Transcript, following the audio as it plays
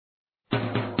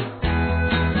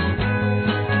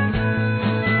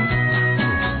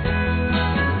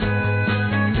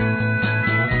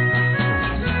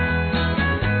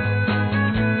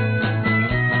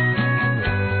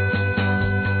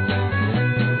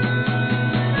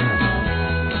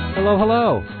Hello,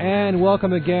 hello, and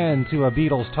welcome again to a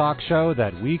Beatles talk show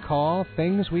that we call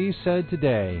Things We Said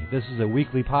Today. This is a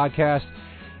weekly podcast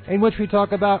in which we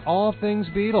talk about all things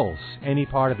Beatles, any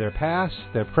part of their past,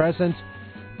 their present.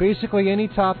 Basically, any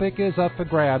topic is up for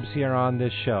grabs here on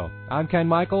this show. I'm Ken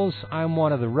Michaels. I'm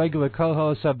one of the regular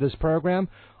co-hosts of this program,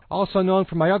 also known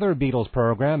for my other Beatles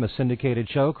program, a syndicated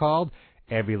show called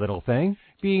Every Little Thing,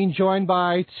 being joined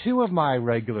by two of my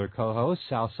regular co-hosts.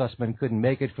 Al Sussman couldn't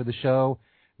make it for the show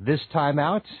this time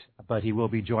out, but he will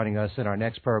be joining us in our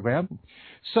next program.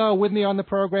 So with me on the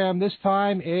program this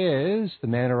time is the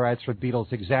man who writes for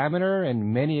Beatles Examiner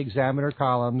and many Examiner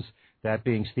columns, that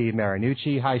being Steve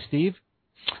Marinucci. Hi, Steve.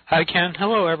 Hi, Ken.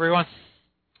 Hello, everyone.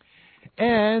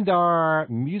 And our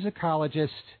musicologist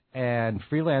and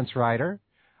freelance writer,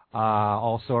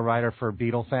 also a writer for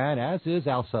Beatle Fan, as is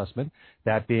Al Sussman,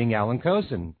 that being Alan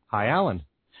Kozin. Hi, Alan.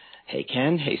 Hey,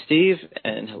 Ken. Hey, Steve.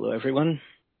 And hello, everyone.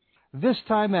 This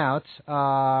time out,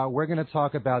 we're going to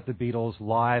talk about the Beatles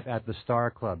live at the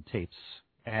Star Club tapes.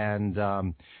 And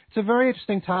it's a very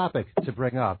interesting topic to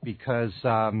bring up because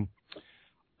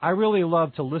I really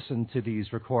love to listen to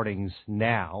these recordings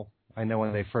now. I know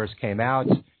when they first came out,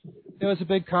 there was a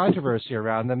big controversy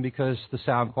around them because the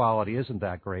sound quality isn't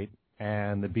that great,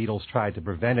 and the Beatles tried to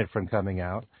prevent it from coming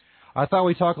out. I thought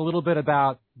we'd talk a little bit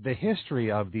about the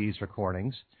history of these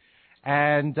recordings,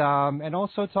 and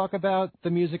also talk about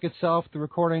the music itself, the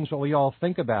recordings, what we all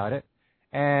think about it.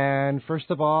 And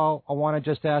first of all, I want to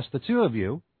just ask the two of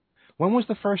you, when was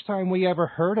the first time we ever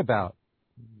heard about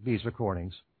these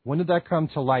recordings? When did that come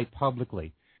to light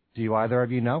publicly? Do you either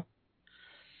of you know?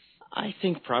 I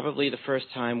think probably the first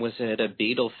time was at a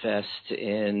Beatle Fest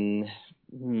in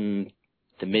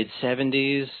the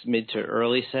mid-'70s, mid to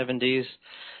early '70s.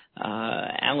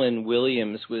 Alan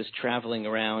Williams was traveling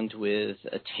around with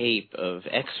a tape of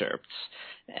excerpts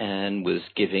and was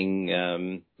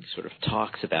giving sort of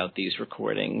talks about these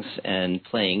recordings and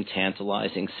playing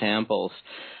tantalizing samples,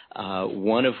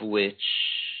 one of which,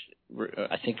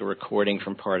 I think a recording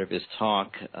from part of his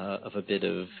talk of a bit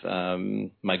of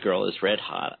My Girl Is Red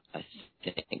Hot, I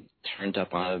think, turned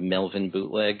up on a Melvin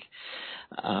bootleg.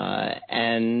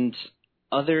 And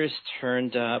others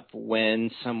turned up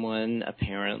when someone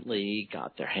apparently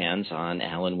got their hands on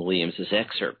Alan Williams'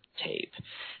 excerpt tape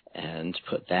and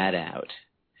put that out.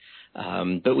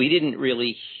 But we didn't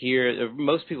really hear,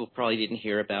 most people probably didn't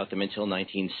hear about them until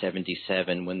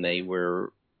 1977 when they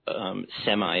were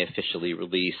semi-officially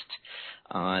released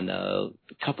on a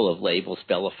couple of labels,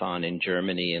 Bellafon in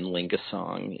Germany and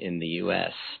Lingasong in the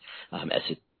U.S., as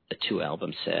a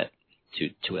two-album set,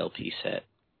 two LP set.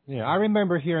 Yeah, I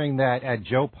remember hearing that at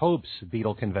Joe Pope's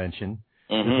Beatle convention.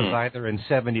 Mm-hmm. It was either in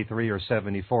 '73 or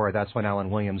 '74. That's when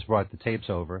Alan Williams brought the tapes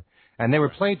over. And they were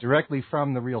played directly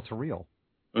from the reel-to-reel.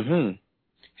 Mm-hmm.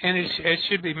 And it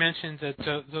should be mentioned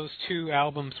that those two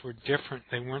albums were different.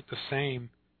 They weren't the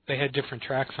same. They had different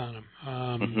tracks on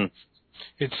them.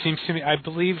 It seems to me, I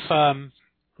believe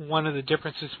one of the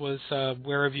differences was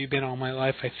Where Have You Been All My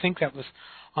Life? I think that was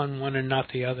on one and not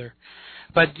the other.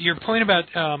 But your point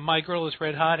about My Girl Is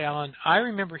Red Hot, Alan, I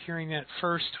remember hearing that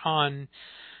first on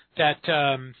that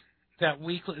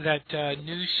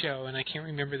news show, and I can't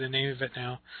remember the name of it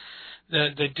now.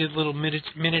 That did little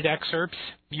minute excerpts.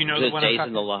 You know, the one Days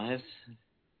in the Lives?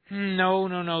 No.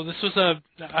 This was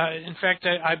in fact,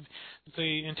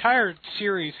 the entire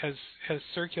series has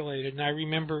circulated, and I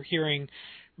remember hearing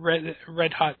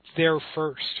Red Hot there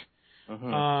first.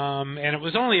 And it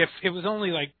was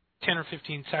only like 10 or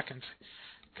 15 seconds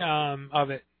of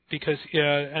it because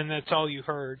and that's all you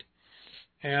heard.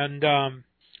 And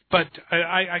but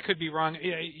I could be wrong.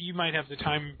 You might have the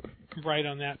time right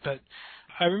on that, but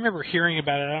I remember hearing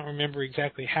about it. I don't remember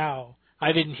exactly how.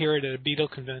 I didn't hear it at a Beatle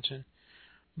convention.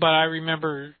 But I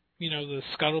remember, the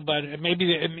scuttlebutt.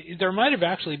 Maybe there might have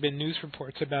actually been news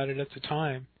reports about it at the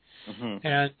time.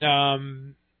 And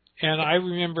I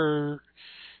remember,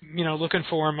 looking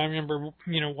for them. I remember,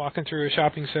 walking through a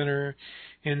shopping center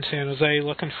in San Jose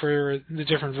looking for the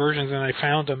different versions, and I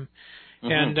found them.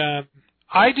 And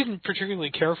I didn't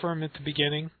particularly care for them at the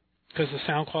beginning because the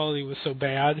sound quality was so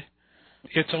bad.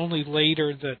 It's only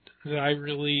later that I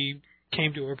really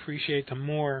came to appreciate them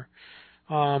more.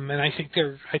 And I think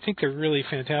they're really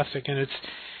fantastic, and it's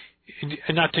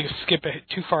not to skip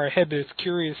too far ahead, but it's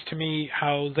curious to me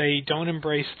how they don't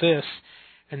embrace this,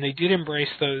 and they did embrace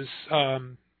those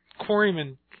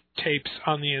Quarrymen tapes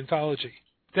on the anthology.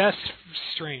 That's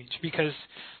strange because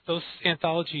those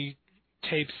anthology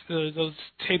tapes, those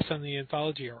tapes on the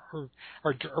anthology are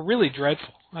really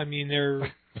dreadful. I mean,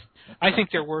 I think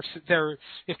they're worse.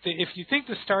 If you think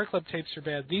the Star Club tapes are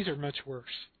bad, these are much worse.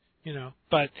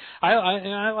 But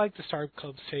I like the Star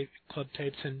Club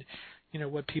tapes and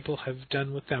what people have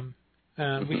done with them.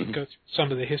 We could go through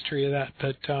some of the history of that,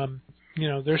 but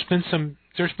there's been some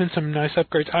nice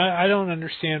upgrades. I don't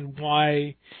understand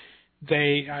why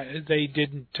they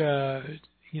didn't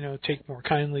take more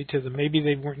kindly to them. Maybe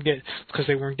they weren't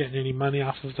getting any money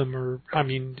off of them, or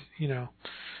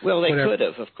Well, they whatever. could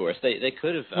have, of course. They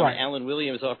could have. Right. Alan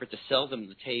Williams offered to sell them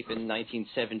the tape in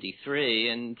 1973,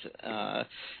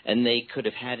 and they could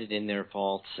have had it in their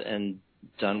vaults and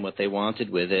done what they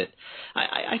wanted with it.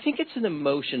 I think it's an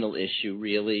emotional issue,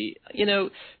 really.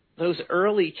 Those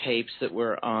early tapes that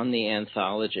were on the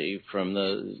anthology from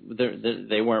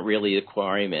they weren't really the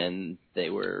Quarrymen. They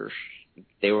were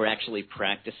actually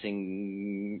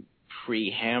practicing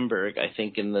pre-Hamburg, I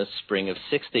think, in the spring of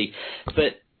 '60.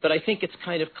 But I think it's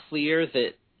kind of clear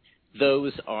that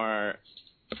those are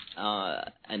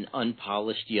an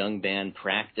unpolished young band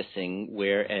practicing,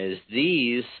 whereas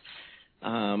these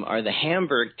are the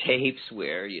Hamburg tapes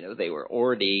where, they were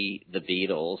already the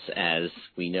Beatles as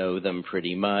we know them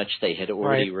pretty much. They had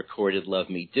already recorded Love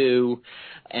Me Do,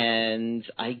 and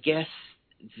I guess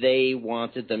they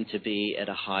wanted them to be at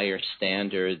a higher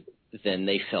standard than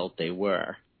they felt they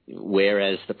were.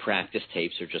 Whereas the practice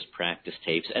tapes are just practice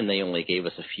tapes, and they only gave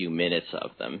us a few minutes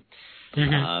of them.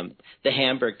 Mm-hmm. The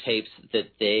Hamburg tapes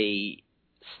that they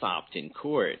stopped in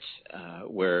court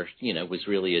was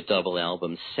really a double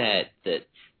album set that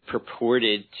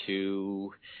purported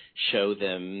to show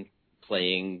them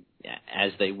playing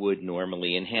as they would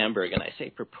normally in Hamburg. And I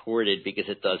say purported because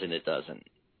it doesn't.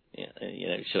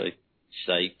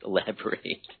 Should I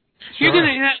elaborate? You're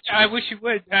I wish you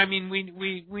would. I mean,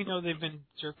 we know they've been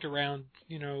jerked around.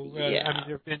 I mean,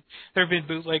 there have been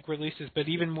bootleg releases, but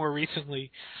even more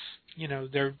recently,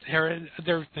 there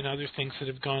have been other things that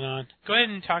have gone on. Go ahead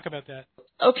and talk about that.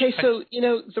 Okay, so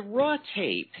the raw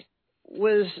tape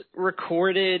was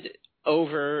recorded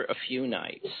over a few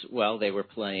nights while they were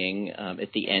playing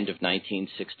at the end of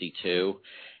 1962,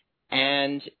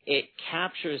 and it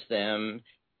captures them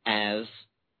as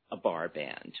a bar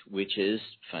band, which is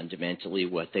fundamentally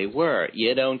what they were.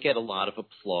 You don't get a lot of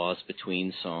applause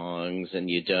between songs, and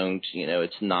you don't,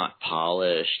 it's not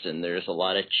polished, and there's a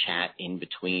lot of chat in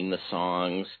between the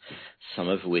songs, some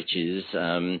of which is,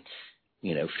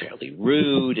 fairly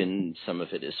rude, and some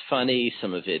of it is funny,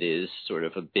 some of it is sort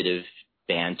of a bit of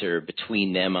banter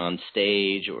between them on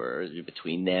stage or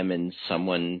between them and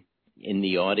someone in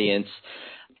the audience.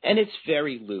 And it's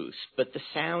very loose, but the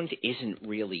sound isn't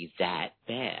really that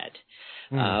bad.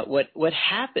 What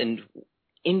happened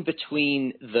in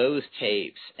between those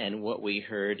tapes and what we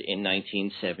heard in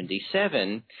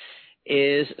 1977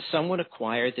 is someone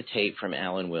acquired the tape from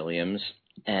Alan Williams,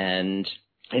 and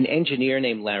an engineer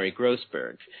named Larry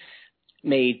Grossberg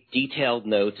made detailed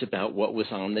notes about what was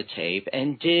on the tape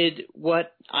and did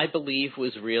what I believe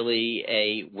was really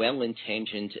a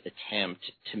well-intentioned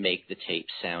attempt to make the tape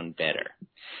sound better.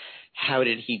 How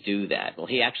did he do that? Well,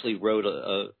 he actually wrote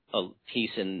a piece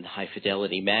in High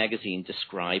Fidelity magazine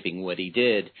describing what he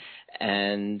did,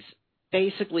 and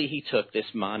basically he took this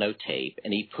mono tape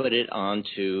and he put it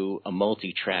onto a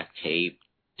multi-track tape,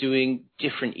 doing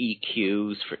different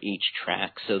EQs for each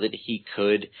track so that he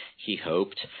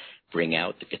hoped, bring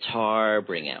out the guitar,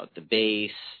 bring out the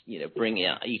bass, bring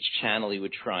out each channel. He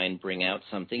would try and bring out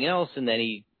something else, and then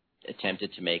he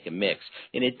attempted to make a mix.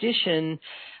 In addition,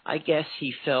 I guess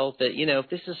he felt that, if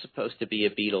this is supposed to be a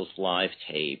Beatles live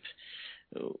tape,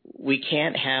 we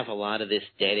can't have a lot of this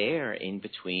dead air in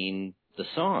between the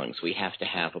songs. We have to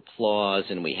have applause,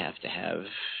 and we have to have,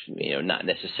 not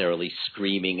necessarily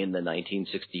screaming in the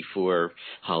 1964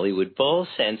 Hollywood Bowl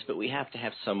sense, but we have to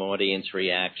have some audience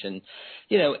reaction,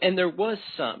 and there was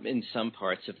some in some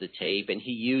parts of the tape, and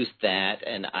he used that,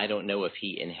 and I don't know if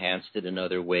he enhanced it in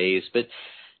other ways, but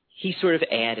he sort of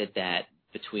added that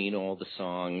between all the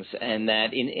songs, and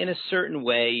that in a certain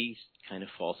way kind of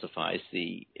falsifies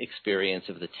the experience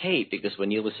of the tape, because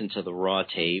when you listen to the raw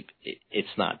tape,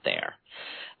 it's not there.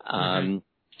 Mm-hmm.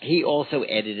 He also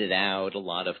edited out a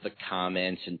lot of the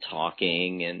comments and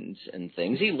talking and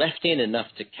things. He left in enough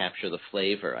to capture the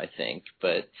flavor, I think,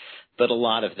 but a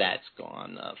lot of that's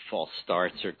gone. False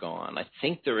starts are gone. I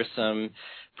think there are some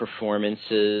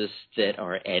performances that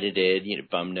are edited,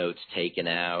 bum notes taken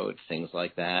out, things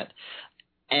like that.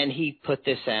 And he put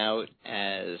this out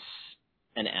as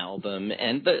an album.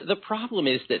 And the problem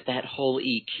is that whole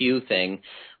EQ thing,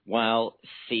 while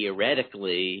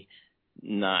theoretically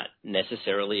not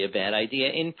necessarily a bad idea,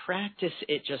 in practice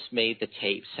it just made the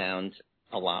tape sound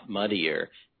a lot muddier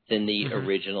than the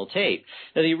original tape.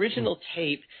 Now, the original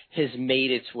tape has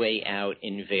made its way out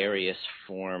in various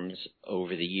forms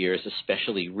over the years,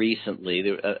 especially recently.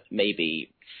 There,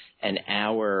 maybe an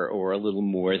hour or a little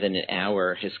more than an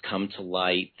hour has come to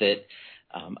light that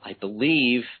I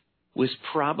believe was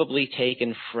probably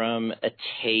taken from a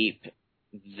tape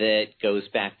that goes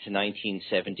back to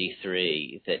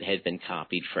 1973 that had been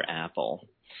copied for Apple.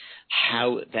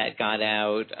 How that got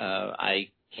out, I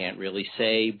can't really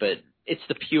say, but it's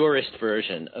the purest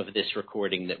version of this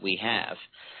recording that we have.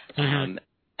 And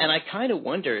I kind of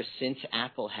wonder, since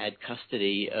Apple had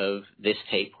custody of this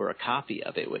tape or a copy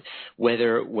of it,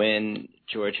 whether when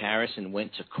George Harrison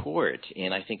went to court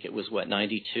in, I think it was,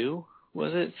 92,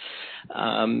 was it?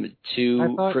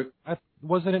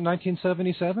 Wasn't it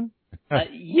 1977?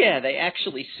 Yeah, they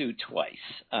actually sued twice.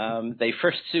 They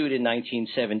first sued in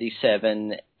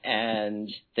 1977, and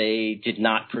they did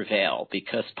not prevail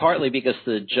partly because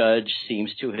the judge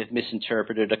seems to have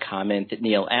misinterpreted a comment that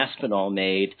Neil Aspinall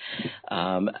made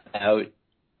about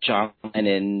John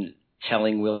Lennon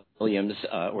telling Williams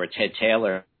or Ted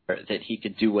Taylor that he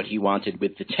could do what he wanted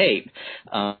with the tape.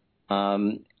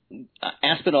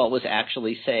 Aspinall was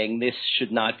actually saying this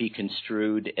should not be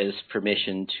construed as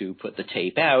permission to put the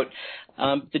tape out.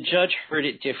 The judge heard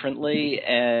it differently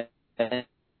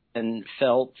and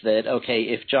felt that, okay,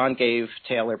 if John gave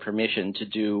Taylor permission to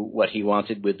do what he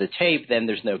wanted with the tape, then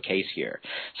there's no case here.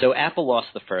 So Apple lost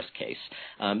the first case.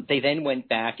 They then went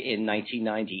back in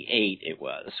 1998, it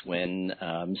was, when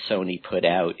Sony put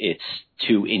out its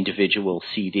 2 individual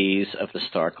CDs of the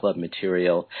Star Club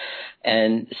material.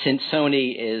 And since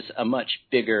Sony is a much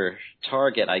bigger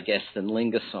target, I guess, than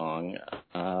Lingasong,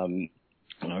 or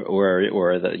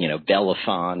the,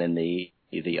 Bellaphon and the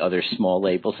other small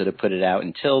labels that have put it out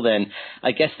until then,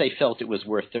 I guess they felt it was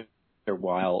worth their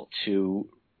while to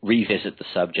revisit the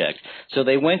subject. So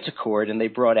they went to court and they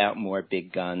brought out more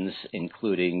big guns,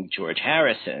 including George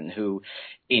Harrison, who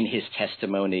in his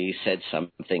testimony said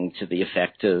something to the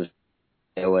effect of,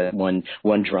 one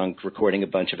drunk recording a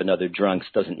bunch of another drunks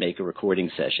doesn't make a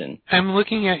recording session. I'm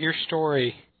looking at your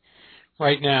story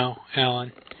right now,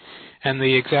 Alan. And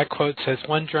the exact quote says,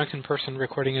 "One drunken person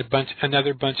recording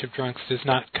another bunch of drunks does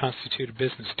not constitute a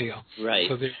business deal." Right.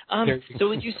 So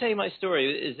when you say my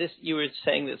story, is this, you were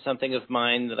saying that something of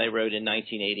mine that I wrote in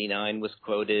 1989 was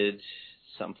quoted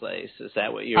someplace? Is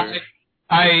that what you're...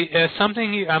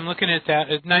 I'm looking at that.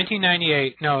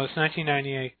 1998. No, it's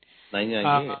 1998.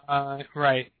 1998.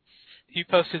 Right. You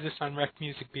posted this on Rec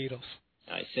Music Beatles.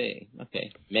 I see.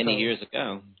 Okay. Many years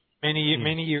ago.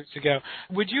 Many years ago.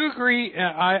 Would you agree?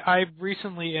 I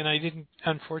recently, and I didn't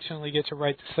unfortunately get to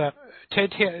write this up.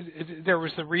 There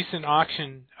was the recent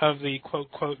auction of the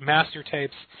quote master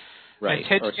tapes. Right.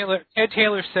 And Ted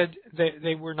Taylor said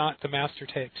they were not the master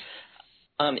tapes.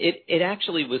 It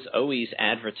actually was always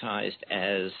advertised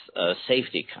as a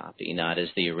safety copy, not as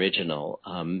the original.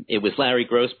 It was Larry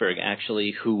Grossberg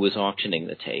actually who was auctioning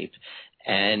the tape,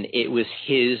 and it was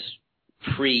his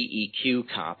pre-EQ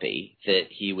copy that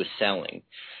he was selling.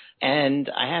 And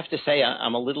I have to say,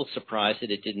 I'm a little surprised that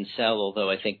it didn't sell,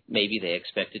 although I think maybe they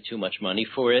expected too much money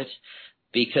for it,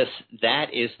 because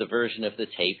that is the version of the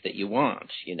tape that you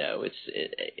want.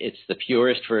 It's the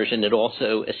purest version. It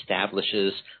also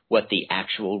establishes what the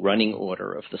actual running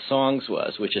order of the songs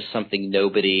was, which is something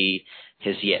nobody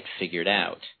has yet figured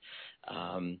out.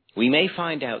 We may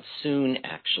find out soon,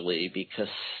 actually, because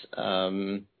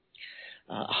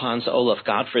Hans Olaf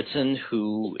Gottfredson,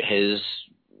 who has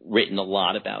written a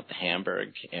lot about the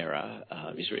Hamburg era.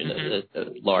 He's written a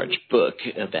large book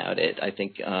about it. I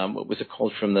think, what was it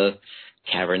called? From the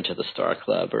Cavern to the Star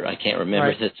Club, or I can't remember.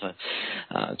 Right.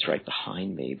 It's right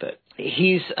behind me. But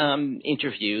he's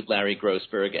interviewed Larry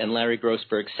Grossberg, and Larry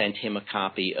Grossberg sent him a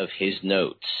copy of his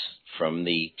notes from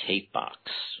the tape box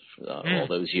all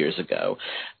those years ago.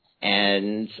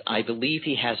 And I believe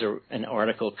he has an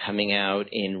article coming out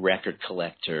in Record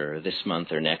Collector this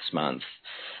month or next month,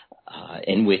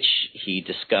 in which he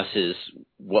discusses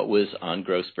what was on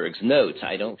Grossberg's notes.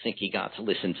 I don't think he got to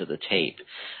listen to the tape,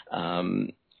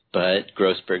 but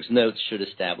Grossberg's notes should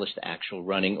establish the actual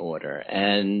running order.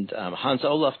 And Hans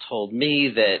Olaf told me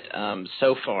that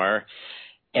so far,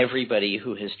 everybody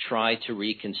who has tried to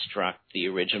reconstruct the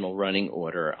original running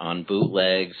order on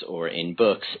bootlegs or in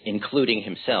books, including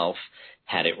himself,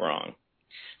 had it wrong.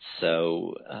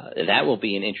 So that will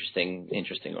be an interesting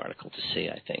article to see,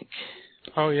 I think.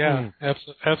 Oh yeah,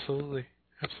 absolutely.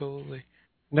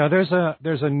 Now there's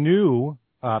a new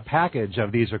package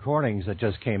of these recordings that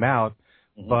just came out,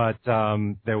 but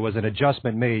there was an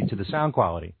adjustment made to the sound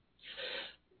quality.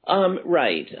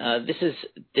 Right. This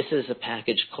is a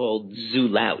package called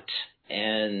Zoolaut,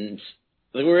 and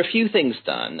There were a few things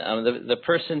done. The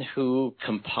person who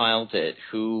compiled it,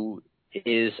 who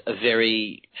is a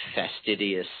very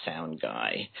fastidious sound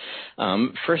guy,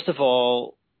 first of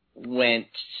all, went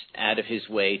out of his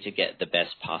way to get the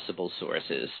best possible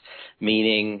sources,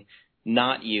 meaning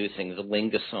not using the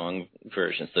Lingasong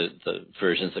versions, the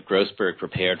versions that Grossberg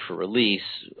prepared for release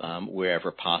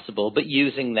wherever possible, but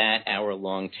using that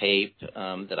hour-long tape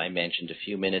that I mentioned a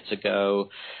few minutes ago,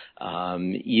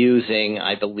 using,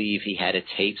 I believe he had a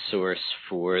tape source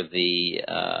for the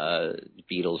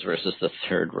Beatles versus the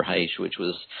Third Reich, which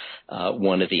was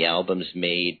one of the albums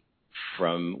made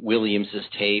from Williams's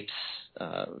tapes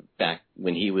back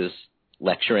when he was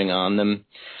lecturing on them,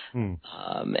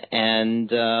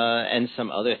 and some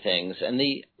other things. And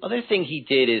the other thing he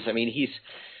did is, I mean,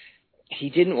 he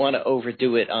didn't want to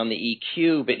overdo it on the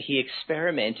EQ, but he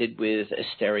experimented with a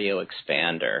stereo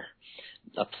expander,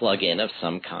 a plug-in of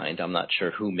some kind. I'm not sure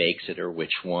who makes it or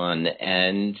which one.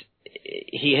 And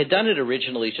he had done it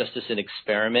originally just as an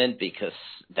experiment because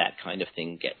that kind of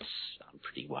thing gets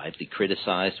pretty widely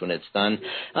criticized when it's done.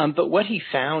 But what he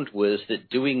found was that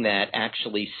doing that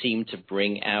actually seemed to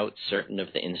bring out certain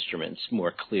of the instruments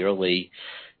more clearly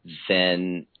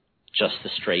than just the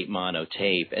straight mono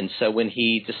tape. And so when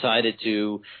he decided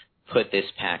to put this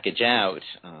package out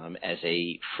as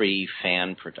a free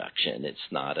fan production, it's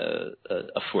not a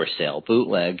for sale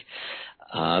bootleg,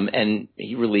 and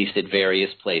he released it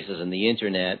various places on the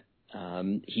internet,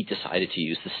 he decided to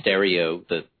use the stereo,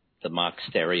 the mock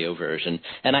stereo version.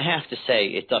 And I have to say,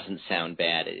 it doesn't sound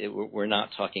bad. We're not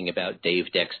talking about Dave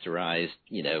Dexterized,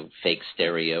 fake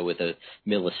stereo with a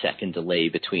millisecond delay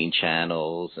between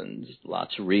channels and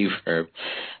lots of reverb.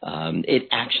 It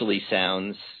actually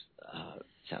sounds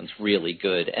really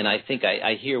good. And I think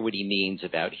I hear what he means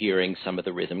about hearing some of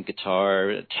the rhythm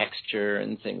guitar texture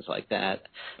and things like that.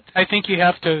 I think you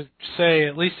have to say,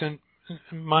 at least in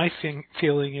my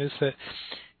feeling is that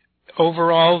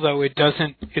overall, though,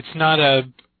 it's not a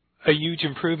huge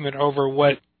improvement over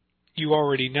what you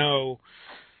already know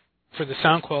for the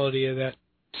sound quality of that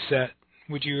set.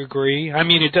 Would you agree? I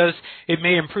mean, it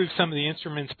may improve some of the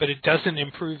instruments, but it doesn't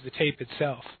improve the tape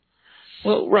itself.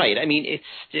 Well, right. I mean, it's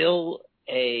still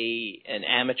an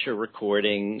amateur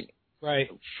recording, right,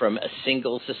 from a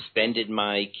single suspended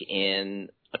mic in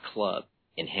a club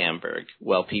in Hamburg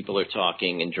while people are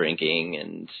talking and drinking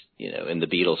and the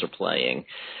Beatles are playing.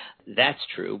 That's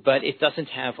true, but it doesn't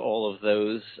have all of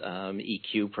those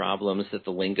EQ problems that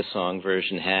the Lingasong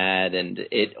version had, and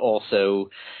it also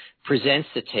presents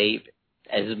the tape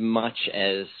as much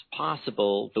as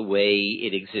possible the way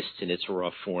it exists in its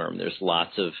raw form. There's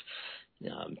lots of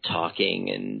talking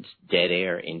and dead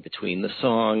air in between the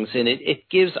songs, and it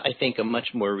gives, I think, a much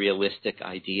more realistic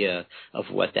idea of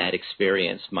what that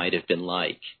experience might have been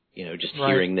like, just right.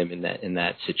 hearing them in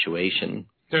that situation.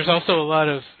 There's also a lot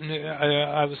of,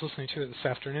 I was listening to it this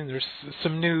afternoon, there's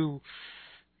some new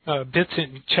bits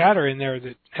and chatter in there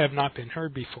that have not been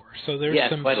heard before. So there's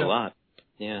quite a lot.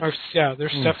 Yeah.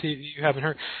 There's stuff that you haven't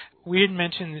heard. We had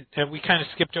mentioned that we kind of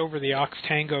skipped over the Ox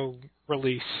Tango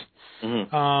release.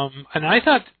 Mm-hmm. And I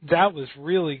thought that was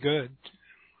really good.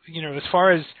 As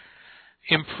far as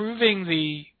improving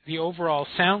the overall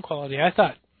sound quality, I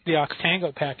thought the Ox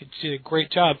Tango package did a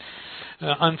great job.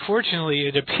 Unfortunately,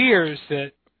 it appears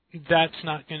that that's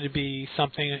not going to be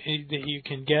something that you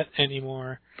can get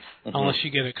anymore, mm-hmm. unless you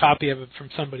get a copy of it from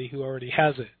somebody who already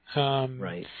has it.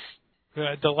 Right.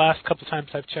 The last couple times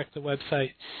I've checked the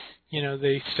website,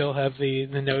 they still have the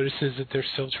notices that they're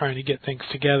still trying to get things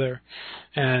together,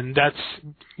 and that's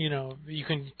you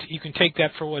can take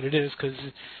that for what it is because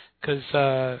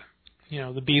the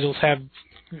Beatles have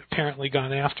apparently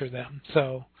gone after them.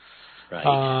 So,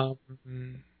 right.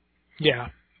 Yeah.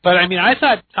 But I mean, I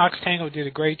thought Ox Tango did a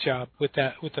great job with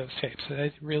those tapes.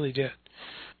 They really did.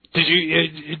 Do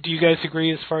you guys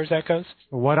agree as far as that goes?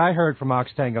 What I heard from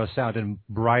Ox Tango sounded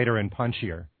brighter and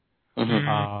punchier,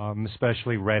 mm-hmm.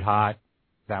 Especially Red Hot,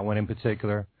 that one in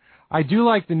particular. I do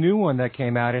like the new one that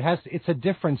came out. It's a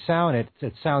different sound.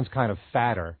 It sounds kind of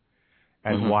fatter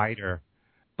and mm-hmm. wider.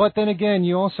 But then again,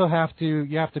 you also have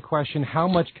to question how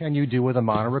much can you do with a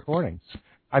mono recording.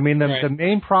 I mean, the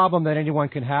main problem that anyone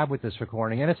can have with this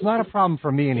recording, and it's not a problem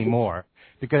for me anymore,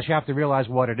 because you have to realize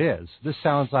what it is. This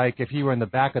sounds like if you were in the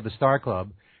back of the Star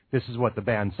Club, this is what the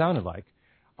band sounded like.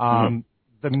 Mm-hmm.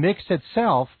 The mix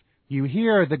itself, you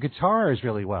hear the guitars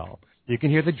really well. You can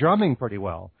hear the drumming pretty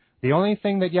well. The only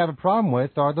thing that you have a problem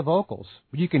with are the vocals.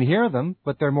 You can hear them,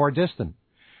 but they're more distant.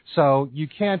 So you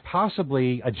can't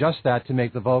possibly adjust that to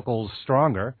make the vocals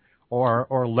stronger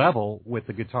or level with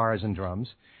the guitars and drums.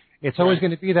 It's always going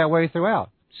to be that way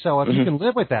throughout. So if you can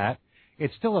live with that,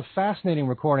 it's still a fascinating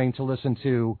recording to listen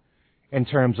to in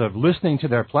terms of listening to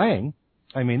their playing.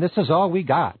 I mean, this is all we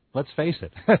got, let's face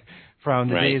it, from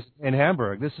the days in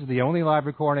Hamburg. This is the only live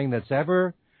recording that's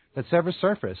ever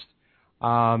surfaced.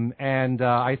 And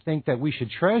I think that we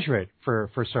should treasure it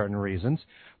for certain reasons.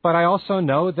 But I also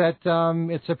know that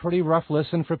it's a pretty rough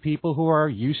listen for people who are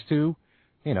used to,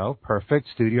 perfect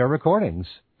studio recordings,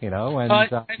 And I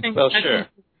think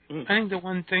the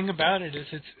one thing about it is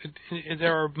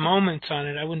there are moments on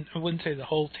it. I wouldn't say the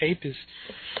whole tape is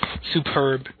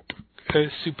superb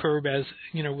as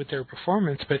with their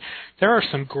performance, but there are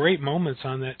some great moments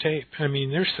on that tape. I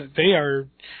mean,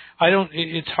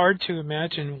 it's hard to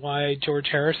imagine why George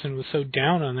Harrison was so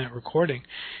down on that recording.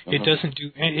 It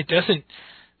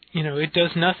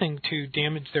does nothing to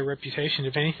damage their reputation.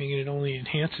 If anything, it only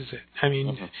enhances it. I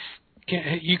mean,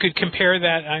 you could compare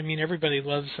that. I mean, everybody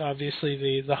loves,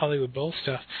 obviously, the Hollywood Bowl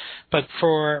stuff. But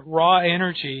for raw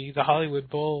energy, the Hollywood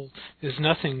Bowl is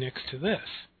nothing next to this,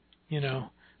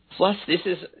 Plus, this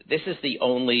is the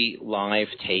only live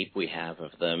tape we have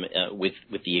of them,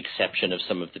 with the exception of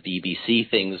some of the BBC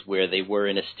things where they were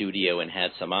in a studio and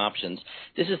had some options.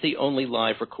 This is the only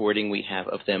live recording we have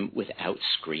of them without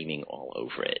screaming all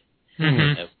over it.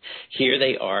 Mm-hmm. Here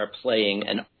they are playing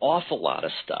an awful lot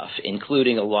of stuff,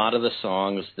 including a lot of the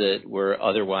songs that were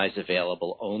otherwise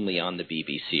available only on the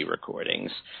BBC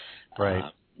recordings.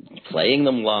 Right. Playing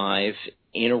them live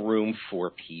in a room for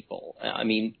people. I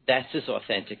mean, that's as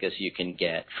authentic as you can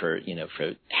get for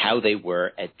how they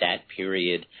were at that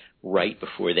period right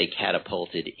before they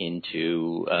catapulted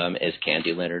into, as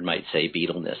Candy Leonard might say,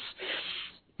 Beatleness.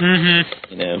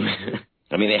 Mm-hmm.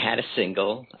 I mean, they had a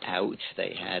single out.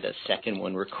 They had a second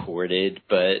one recorded,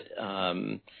 but,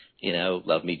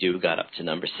 Love Me Do got up to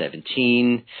number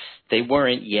 17. They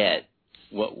weren't yet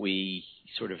what we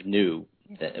sort of knew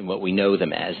and what we know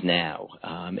them as now.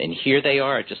 And here they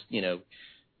are just,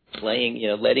 playing,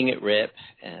 letting it rip.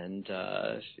 And,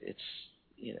 I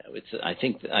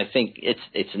think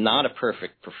it's not a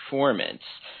perfect performance.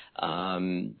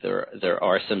 There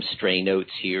are some stray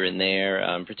notes here and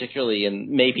there, particularly, and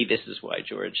maybe this is why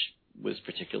George was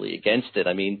particularly against it.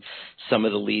 I mean, some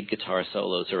of the lead guitar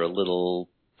solos are a little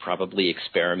probably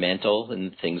experimental,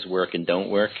 and things work and don't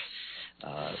work,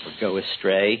 or go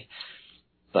astray.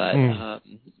 But,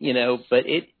 but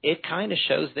it kind of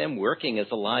shows them working as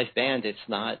a live band. It's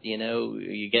not,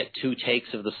 you get 2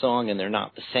 takes of the song and they're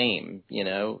not the same,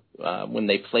 when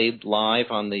they played live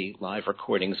on the live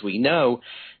recordings, we know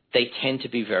they tend to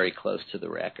be very close to the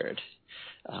record.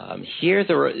 Here,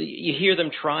 you hear them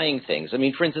trying things. I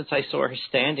mean, for instance, I saw her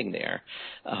standing there.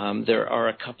 There are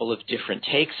a couple of different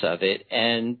takes of it,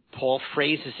 and Paul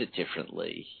phrases it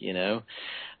differently,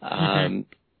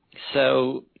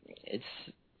 So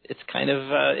it's kind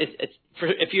of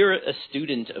if you're a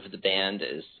student of the band,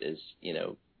 as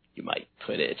you might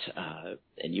put it,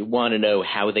 and you want to know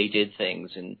how they did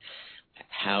things and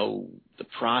how the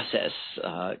process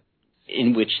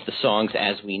in which the songs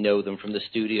as we know them from the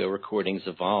studio recordings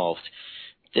evolved,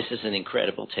 this is an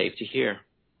incredible tape to hear.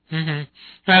 Mm-hmm.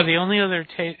 Now, the only other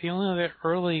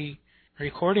early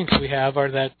recordings we have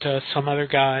are that Some Other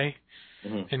Guy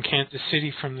in Kansas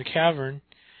City from the Cavern.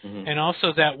 Mm-hmm. And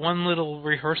also that one little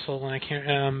rehearsal, and I can't.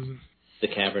 The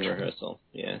Cavern rehearsal,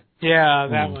 yeah. Yeah,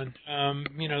 that one.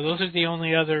 Those are the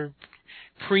only other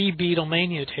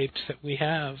pre-Beatlemania tapes that we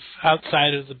have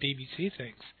outside of the BBC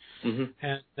things. Mm-hmm.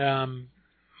 And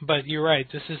but you're right.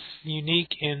 This is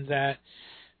unique in that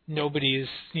nobody is.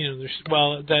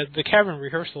 The Cavern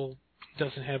rehearsal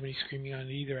doesn't have any screaming on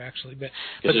it either, actually. But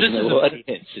there's no audience.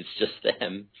 It's just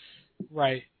them.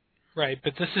 Right. Right,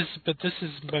 but this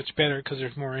is much better because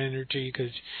there's more energy,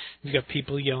 because you've got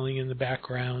people yelling in the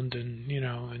background, and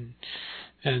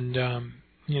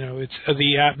it's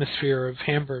the atmosphere of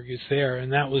Hamburg is there,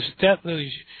 and that was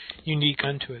unique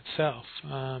unto itself.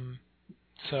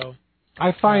 So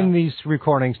I find these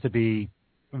recordings to be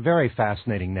very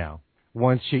fascinating now.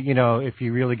 Once if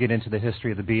you really get into the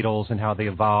history of the Beatles and how they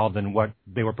evolved and what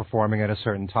they were performing at a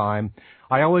certain time.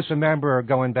 I always remember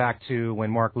going back to when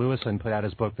Mark Lewison put out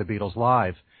his book, The Beatles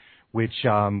Live, which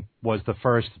was the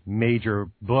first major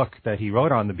book that he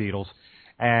wrote on the Beatles,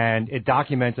 and it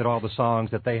documented all the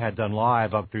songs that they had done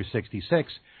live up through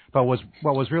 1966. But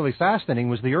what was really fascinating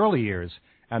was the early years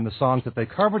and the songs that they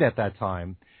covered at that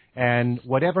time. And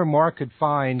whatever Mark could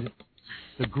find,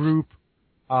 the group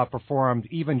performed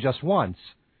even just once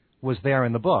was there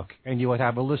in the book, and you would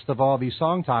have a list of all these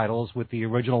song titles with the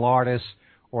original artists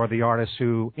or the artists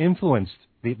who influenced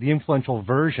the influential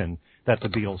version that the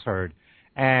Beatles heard.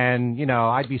 And,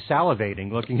 I'd be salivating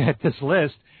looking at this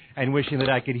list and wishing that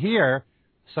I could hear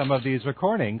some of these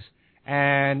recordings.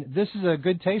 And this is a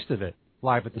good taste of it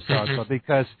live at the Star Club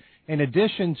because in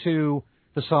addition to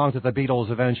the songs that the Beatles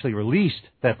eventually released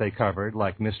that they covered,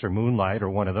 like Mr. Moonlight or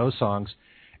one of those songs,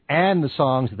 and the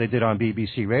songs that they did on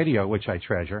BBC Radio, which I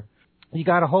treasure, you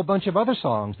got a whole bunch of other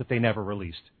songs that they never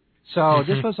released. So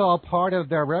this was all part of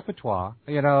their repertoire,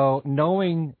 you know,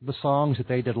 knowing the songs that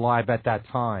they did live at that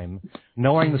time,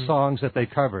 knowing the songs that they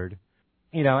covered,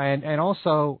 you know, and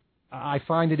also I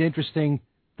find it interesting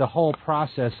the whole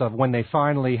process of when they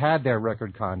finally had their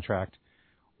record contract,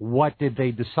 what did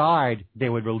they decide they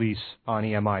would release on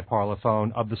EMI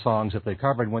Parlophone of the songs that they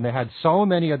covered when they had so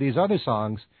many of these other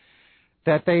songs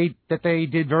that they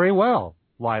did very well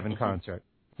live in concert.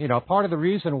 You know, part of the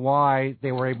reason why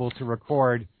they were able to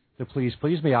record the Please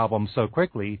Please Me album so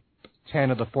quickly,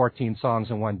 10 of the 14 songs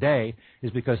in one day,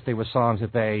 is because they were songs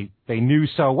that they knew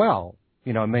so well.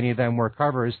 You know, many of them were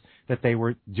covers that they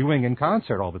were doing in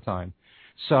concert all the time.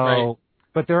 So, right.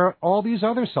 But there are all these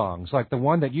other songs, like the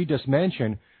one that you just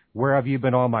mentioned, Where Have You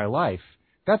Been All My Life?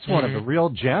 That's one of the real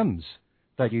gems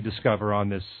that you discover on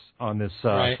this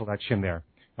right. Collection there.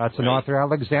 That's an Arthur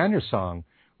Alexander song,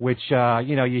 which,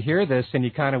 you know, you hear this and you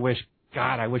kind of wish,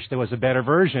 God, I wish there was a better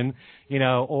version, you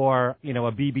know, or, you know,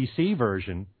 a BBC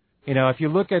version. You know, if you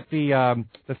look at the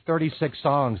 36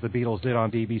 songs the Beatles did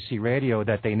on BBC Radio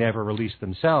that they never released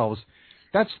themselves,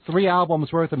 that's 3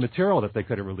 albums worth of material that they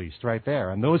could have released right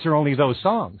there. And those are only those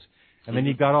songs. And then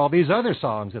you've got all these other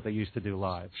songs that they used to do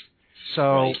live.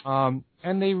 So,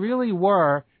 and they really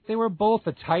were, they were both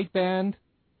a tight band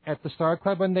at the Star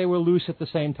Club and they were loose at the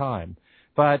same time.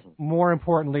 But more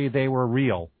importantly, they were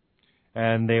real.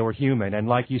 And they were human. And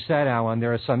like you said, Alan,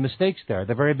 there are some mistakes there. At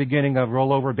the very beginning of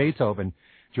Roll Over Beethoven,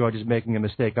 George is making a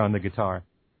mistake on the guitar.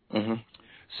 Mm-hmm.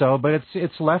 So, but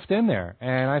it's left in there.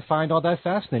 And I find all that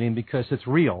fascinating because it's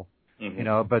real. Mm-hmm. You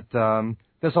know, but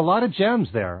there's a lot of gems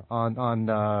there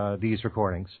on these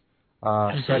recordings.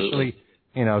 Especially,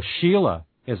 you know, Sheila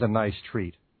is a nice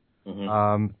treat.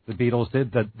 Mm-hmm. The Beatles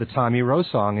did the Tommy Rose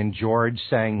song, and George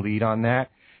sang lead on that.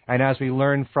 And as we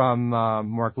learned from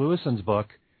Mark Lewison's book,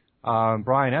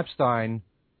 Brian Epstein,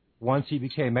 once he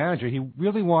became manager, he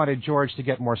really wanted George to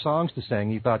get more songs to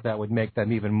sing. He thought that would make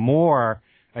them even more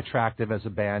attractive as a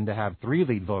band to have 3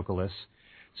 lead vocalists.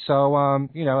 So,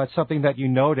 you know, it's something that you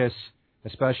notice,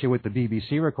 especially with the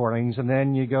BBC recordings, and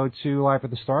then you go to Live at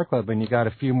the Star Club and you got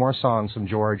a few more songs from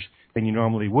George than you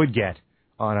normally would get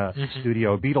on a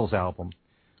studio Beatles album.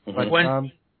 But,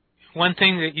 one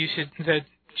thing that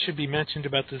should be mentioned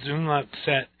about the Zoomlot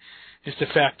set is the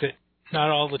fact that not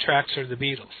all the tracks are the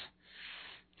Beatles.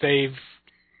 They've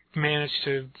managed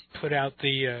to put out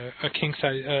the a king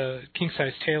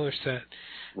size Taylor set.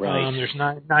 Right. There's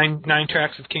nine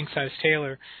tracks of King Size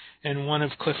Taylor, and one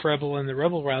of Cliff Rebel and the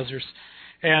Rebel Rousers.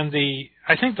 And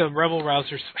I think the Rebel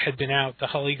Rousers had been out. The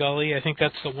Hully Gully, I think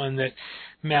that's the one that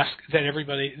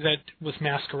was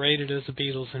masqueraded as the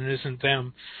Beatles and it isn't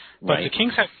them. But the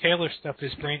King Size Taylor stuff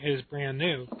is brand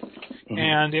new. Mm-hmm.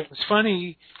 And it was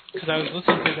funny because I was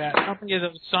listening to that. How many of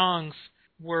those songs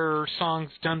were songs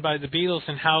done by the Beatles,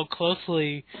 and how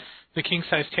closely the King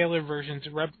Size Taylor versions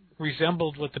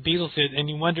resembled what the Beatles did, and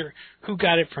you wonder who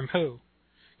got it from who.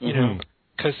 You know,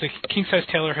 because the King Size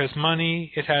Taylor has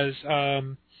Money, it has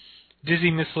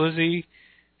Dizzy Miss Lizzy,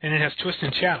 and it has Twist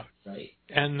and Shout. Right.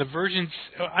 And the versions,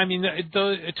 I mean,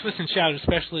 Twist and Shout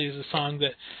especially is a song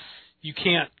that you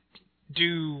can't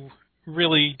do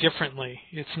really differently.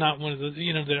 It's not one of the,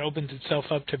 you know, that opens itself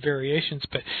up to variations,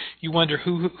 but you wonder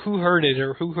who heard it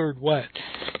or who heard what,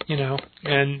 you know.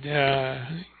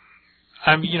 And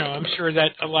I'm sure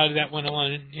that a lot of that went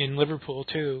on in Liverpool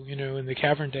too, you know, in the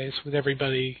Cavern days with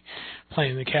everybody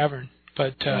playing the Cavern.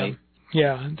 But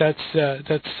yeah, that's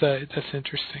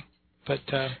interesting. But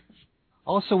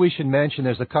also we should mention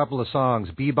there's a couple of songs,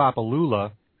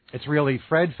 Bebop-A-Lula. It's really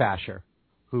Fred Fasher,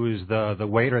 who is the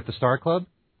waiter at the Star Club.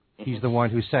 He's the one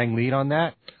who sang lead on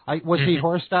that. Was he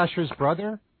Horst Fasher's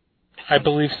brother? I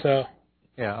believe so.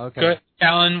 Yeah. Okay. Good,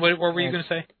 Alan. What were you going to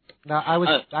say? No,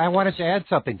 I wanted to add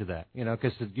something to that, you know,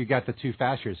 because you got the 2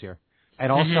 Fashers here,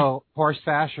 and also Horst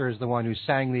Fasher is the one who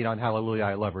sang lead on Hallelujah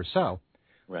I Love Her So.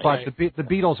 Right. But the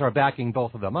Beatles are backing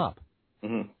both of them up.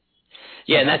 Mm-hmm.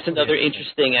 Yeah, and that's another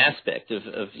interesting aspect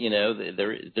of you know,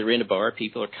 they're in a bar,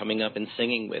 people are coming up and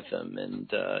singing with them,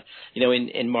 and you know,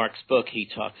 in Mark's book he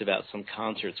talks about some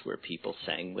concerts where people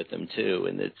sang with them too,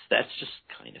 and that's just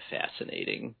kind of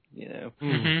fascinating, you know.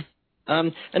 Mm-hmm.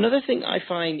 Another thing I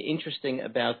find interesting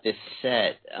about this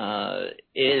set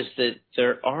is that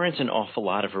there aren't an awful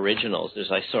lot of originals.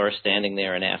 As I saw her standing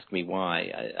there and Ask Me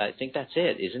Why. I think that's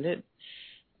it, isn't it?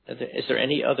 Is there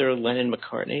any other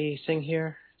Lennon-McCartney thing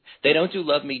here? They don't do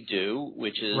Love Me Do,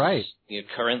 which is right.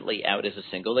 Currently out as a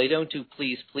single. They don't do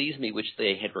Please Please Me, which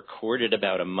they had recorded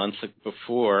about a month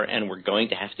before and were going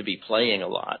to have to be playing a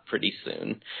lot pretty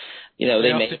soon.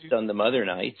 They may have done them other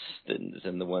nights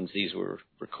than the ones these were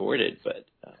recorded, but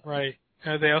right.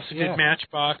 They also did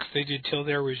Matchbox. They did Till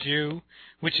There Was You,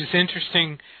 which is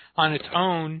interesting on its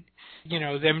own.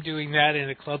 Them doing that in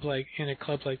a club like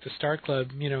the Star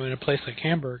Club, in a place like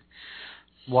Hamburg.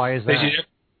 Why is that?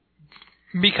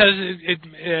 Because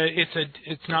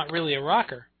it's not really a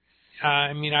rocker.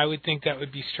 I would think that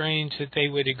would be strange that they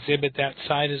would exhibit that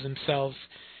side of themselves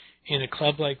in a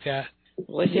club like that.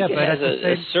 Well, I think it has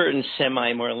a certain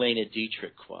semi-Marlene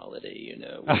Dietrich quality,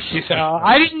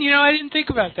 I didn't think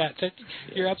about that.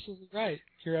 You're absolutely right.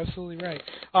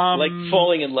 Like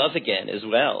Falling in Love Again as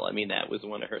well. That was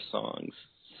one of her songs.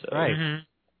 So, right. Mm-hmm.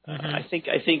 I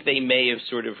think they may have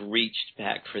sort of reached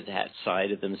back for that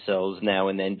side of themselves now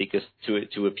and then because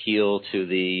to appeal to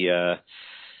the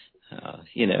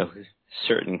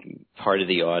certain part of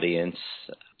the audience,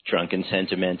 drunk and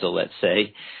sentimental, let's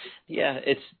say. Yeah,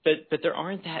 but there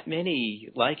aren't that many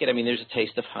like it. There's a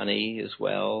Taste of Honey as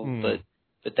well, but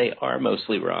they are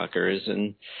mostly rockers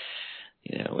and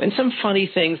and some funny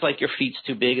things like Your Feet's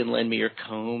Too Big and Lend Me Your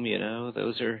Comb.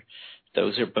 Those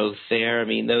are both there.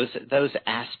 Those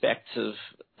aspects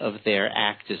of their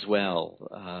act as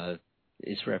well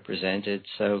is represented.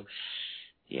 So,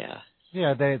 yeah.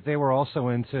 Yeah, they were also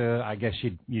into, I guess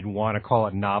you'd want to call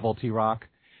it novelty rock.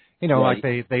 Right.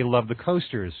 Like they love the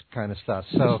Coasters kind of stuff.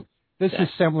 So this is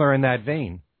similar in that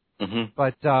vein. Mm-hmm.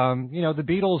 But, the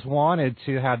Beatles wanted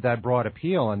to have that broad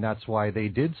appeal, and that's why they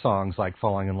did songs like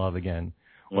Falling in Love Again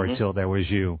or Till There Was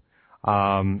You.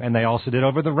 And they also did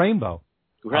Over the Rainbow.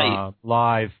 Right.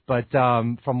 Live. But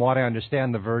from what I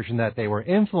understand, the version that they were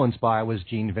influenced by was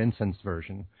Gene Vincent's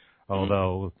version,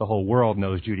 although the whole world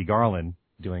knows Judy Garland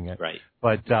doing it. Right.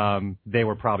 But they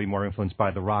were probably more influenced by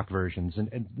the rock versions.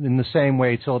 And in the same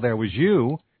way, Till There Was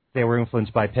You, they were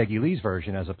influenced by Peggy Lee's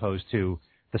version as opposed to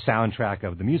the soundtrack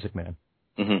of The Music Man.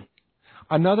 Mm-hmm.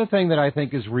 Another thing that I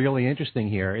think is really interesting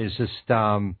here is just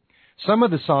some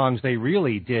of the songs they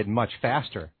really did much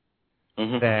faster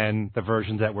than the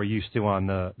versions that we're used to on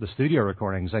the studio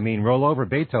recordings. Roll Over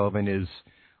Beethoven is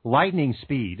lightning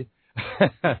speed,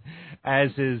 as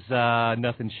is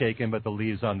Nothing Shaken But the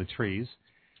Leaves on the Trees.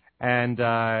 And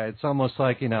it's almost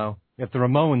like, if the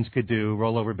Ramones could do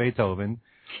Roll Over Beethoven,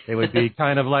 it would be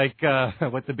kind of like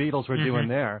what the Beatles were doing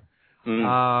there.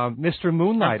 Mr.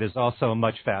 Moonlight is also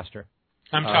much faster.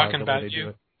 I'm talking about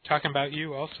you. Talking about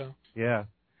you also. Yeah.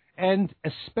 And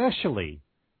especially,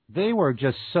 they were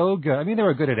just so good. They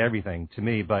were good at everything to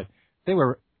me, but they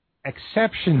were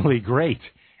exceptionally great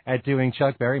at doing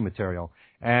Chuck Berry material.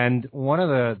 And one of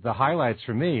the highlights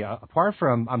for me, apart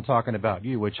from I'm Talking About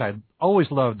You, which I always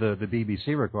loved the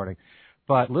BBC recording,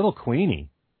 but Little Queenie.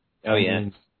 Oh, yeah.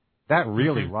 That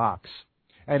really rocks.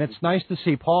 And it's nice to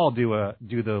see Paul do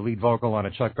the lead vocal on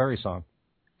a Chuck Berry song,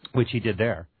 which he did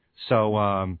there.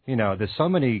 So, there's so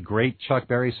many great Chuck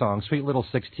Berry songs. Sweet Little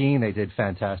 16, they did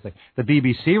fantastic. The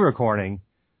BBC recording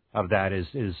of that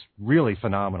is really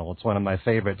phenomenal. It's one of my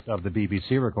favorites of the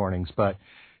BBC recordings. But,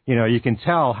 you can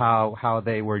tell how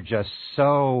they were just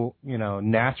so,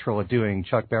 natural at doing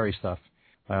Chuck Berry stuff,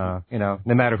 no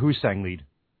matter who sang lead.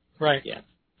 Right. Yeah.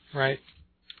 Right.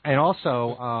 And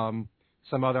also,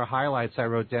 some other highlights I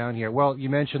wrote down here. Well, you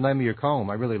mentioned Lend Me Your Comb.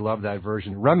 I really love that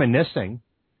version. Reminiscing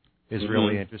is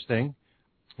really interesting.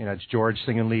 It's George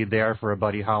singing lead there for a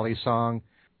Buddy Holly song.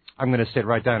 I'm going to Sit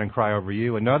Right Down and Cry Over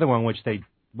You. Another one which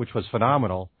was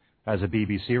phenomenal as a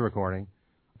BBC recording.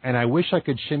 And I Wish I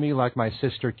Could Shimmy Like My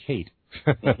Sister Kate.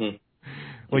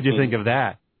 What'd you think of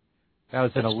that? That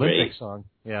was an Olympic song.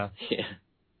 Yeah. Yeah.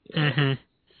 Mm-hmm.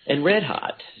 And Red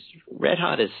Hot. Red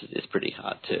Hot is pretty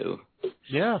hot too.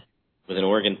 Yeah. With an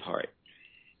organ part.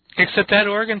 Except that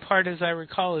organ part, as I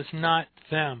recall, is not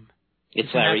them. It's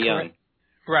Larry Young.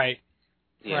 Right.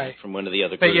 Yeah, right. From one of the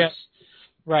other groups. Yeah,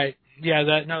 right. Yeah,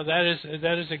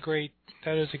 that is a great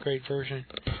version.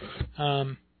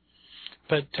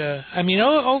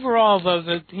 Overall though,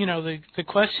 the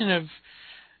question of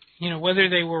whether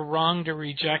they were wrong to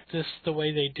reject this the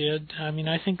way they did, I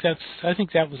think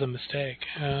that was a mistake.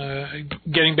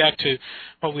 Getting back to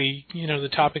what the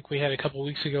topic we had a couple of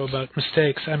weeks ago about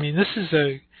mistakes. This is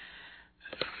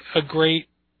a great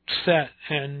set,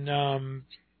 and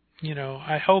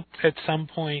I hope at some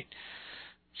point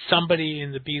somebody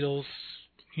in the Beatles,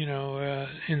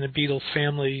 in the Beatles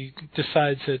family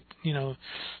decides that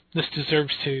this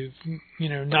deserves to,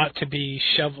 not to be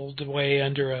shoveled away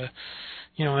under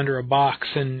a box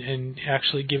and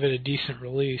actually give it a decent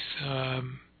release.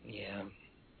 Yeah.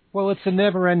 Well, it's a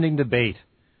never-ending debate.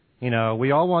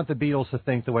 We all want the Beatles to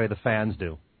think the way the fans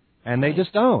do. And they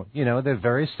just don't. They're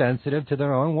very sensitive to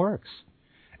their own works.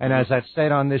 And as I've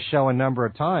said on this show a number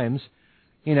of times,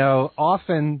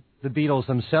 often the Beatles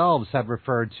themselves have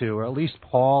referred to, or at least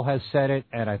Paul has said it,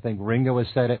 and I think Ringo has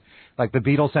said it, like the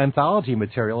Beatles anthology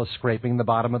material is scraping the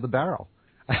bottom of the barrel.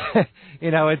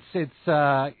 It's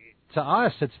to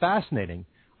us, it's fascinating.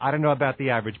 I don't know about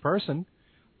the average person,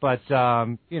 but,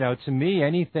 to me,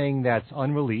 anything that's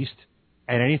unreleased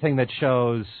and anything that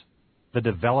shows the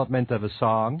development of a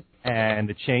song and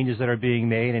the changes that are being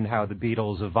made and how the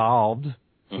Beatles evolved,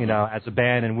 as a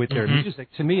band and with their music,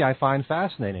 to me, I find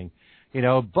fascinating.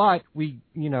 But we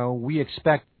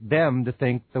expect them to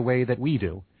think the way that we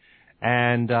do.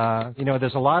 And,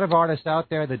 there's a lot of artists out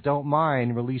there that don't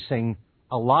mind releasing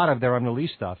a lot of their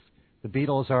unreleased stuff. The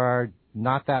Beatles are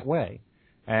not that way.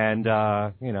 And,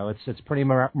 it's pretty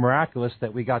miraculous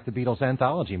that we got the Beatles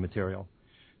anthology material.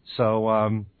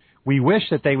 So, we wish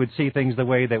that they would see things the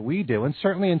way that we do. And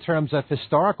certainly in terms of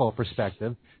historical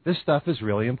perspective, this stuff is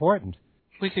really important.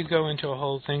 We could go into a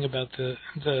whole thing about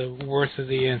the worth of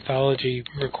the anthology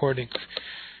recordings,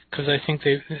 because I think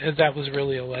that was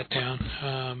really a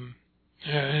letdown,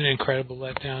 an incredible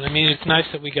letdown. I mean, it's nice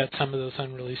that we got some of those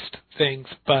unreleased things,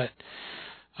 but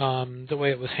the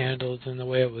way it was handled and the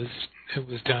way it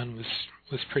was done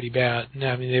was pretty bad.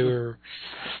 I mean,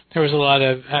 there was a lot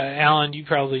of Alan, you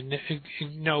probably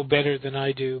know better than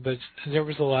I do, but there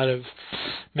was a lot of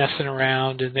messing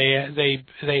around, and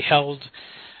they held.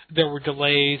 There were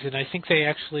delays, and I think they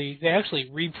actually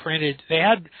reprinted. They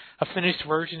had a finished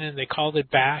version, and they called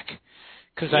it back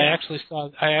because I actually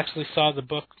saw the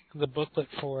booklet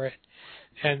for it,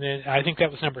 and then I think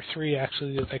that was number 3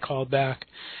 actually that they called back.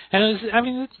 And it was,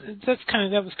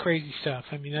 that was crazy stuff.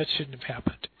 I mean, that shouldn't have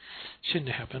happened. Shouldn't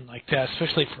have happened like that,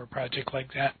 especially for a project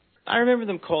like that. I remember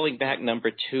them calling back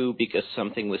number 2 because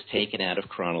something was taken out of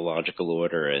chronological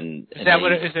order, and is that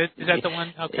the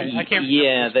one? Okay, I can't.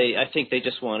 Yeah, I think they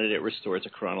just wanted it restored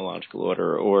to chronological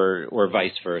order, or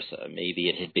vice versa. Maybe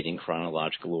it had been in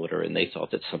chronological order, and they thought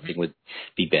that something would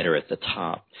be better at the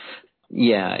top.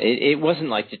 Yeah, it wasn't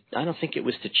like I don't think it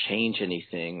was to change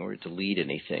anything or delete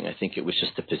anything. I think it was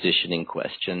just a positioning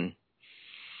question.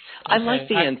 I like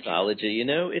the anthology,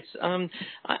 it's,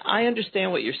 I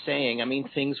understand what you're saying. I mean,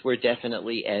 things were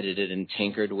definitely edited and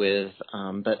tinkered with,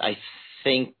 but I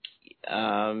think,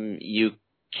 you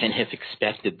can have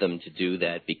expected them to do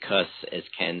that because, as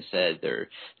Ken said, they're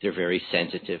very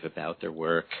sensitive about their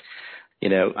work.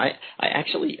 I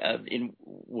actually, in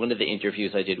one of the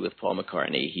interviews I did with Paul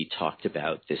McCartney, he talked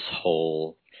about this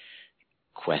whole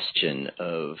question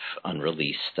of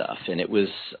unreleased stuff, and it was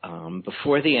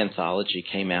before the anthology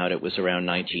came out. It was around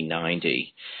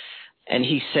 1990, and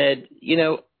he said,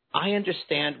 I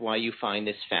understand why you find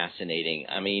this fascinating.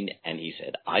 I mean, and he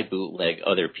said, I bootleg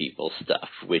other people's stuff,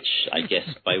 which I guess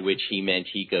by which he meant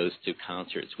he goes to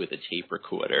concerts with a tape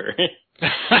recorder.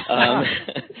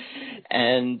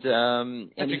 And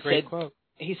that's a great quote.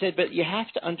 He said, but you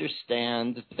have to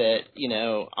understand that,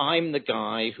 I'm the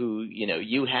guy who,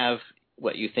 you have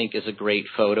what you think is a great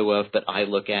photo of, but I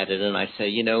look at it and I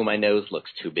say, my nose looks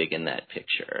too big in that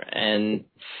picture. And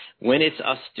when it's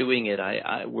us doing it,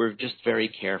 we're just very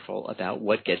careful about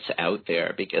what gets out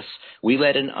there, because we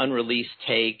let an unreleased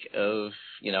take of,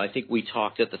 I think we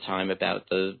talked at the time about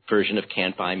the version of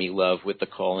Can't Buy Me Love with the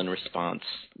call and response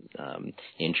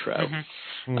intro,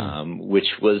 which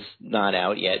was not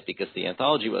out yet because the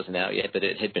anthology wasn't out yet, but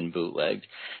it had been bootlegged.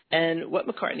 And what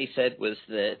McCartney said was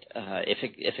that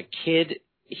if a kid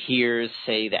hears,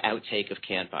 say, the outtake of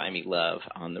Can't Buy Me Love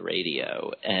on the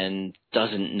radio and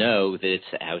doesn't know that it's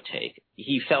the outtake,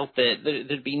 he felt that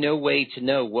there'd be no way to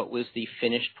know what was the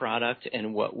finished product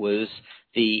and what was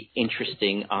the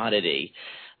interesting oddity.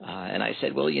 And I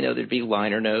said, well, there'd be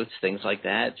liner notes, things like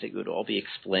that. It would all be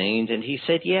explained. And he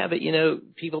said, yeah, but,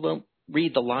 people don't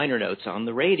read the liner notes on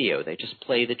the radio. They just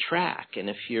play the track. And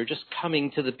if you're just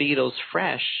coming to the Beatles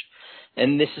fresh,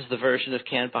 and this is the version of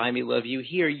Can't Buy Me Love you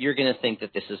hear, you're going to think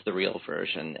that this is the real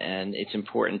version. And it's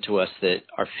important to us that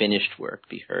our finished work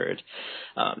be heard.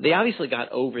 They obviously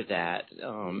got over that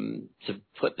to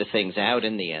put the things out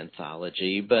in the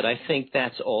anthology, but I think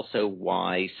that's also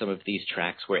why some of these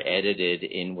tracks were edited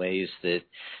in ways that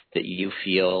you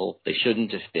feel they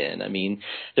shouldn't have been. I mean,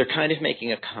 they're kind of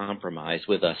making a compromise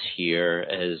with us here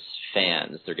as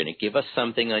fans. They're going to give us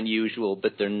something unusual,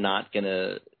 but they're not going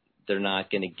to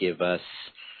give us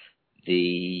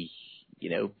the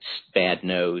bad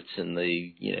notes and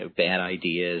the, bad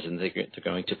ideas, and they're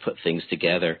going to put things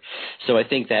together. So I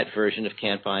think that version of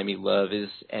Can't Buy Me Love is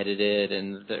edited,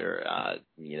 and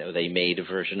they made a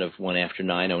version of One After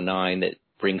 909 that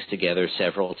brings together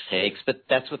several takes, but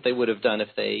that's what they would have done if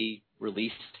they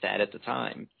released that at the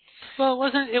time. Well,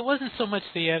 it wasn't so much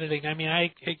the editing. I mean,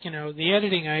 the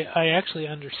editing, I actually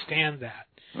understand that.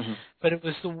 Mm-hmm. But it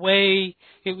was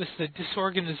the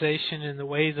disorganization and the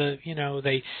way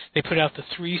they put out the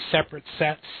 3 separate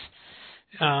sets,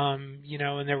 and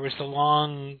there was a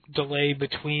long delay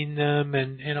between them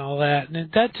and all that,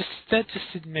 and that just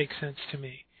didn't make sense to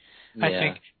me. Yeah. I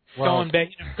think going back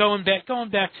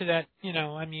to that,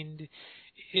 I mean,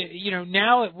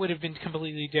 now it would have been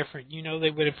completely different. They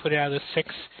would have put out a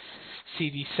 6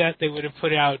 CD set. They would have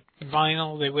put out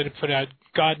vinyl. They would have put out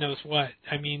God knows what.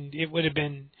 I mean, it would have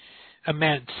been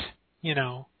immense.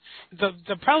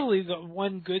 Probably the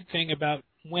one good thing about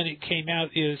when it came out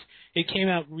is it came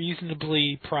out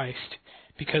reasonably priced.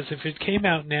 Because if it came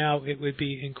out now, it would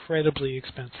be incredibly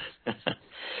expensive.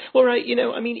 Well, right.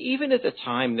 Even at the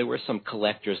time, there were some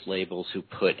collectors labels who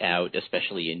put out,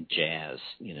 especially in jazz,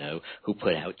 who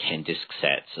put out 10-disc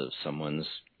sets of someone's,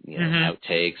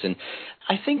 outtakes. And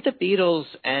I think the Beatles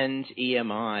and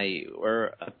EMI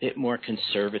were a bit more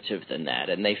conservative than that.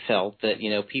 And they felt that,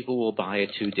 people will buy a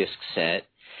 2-disc set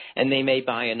and they may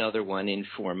buy another one in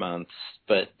 4 months,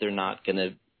 but they're not going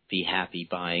to be happy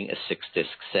buying a 6-disc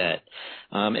set.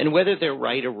 And whether they're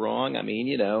right or wrong,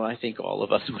 I think all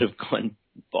of us would have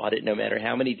bought it no matter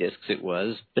how many discs it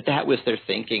was. But that was their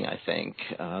thinking, I think.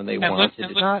 They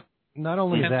wanted not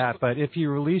only that, but if you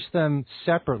release them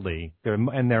separately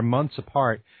and they're months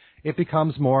apart, it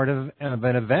becomes more of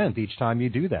an event each time you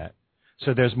do that.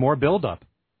 So there's more buildup.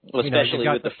 Well, especially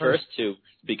with the first two,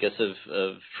 because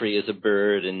of Free as a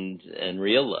Bird and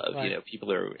Real Love. Right.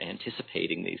 People are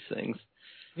anticipating these things.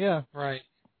 Yeah. Right.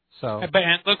 So. But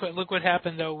and look what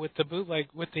happened though with the bootleg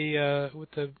with the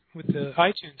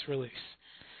iTunes release.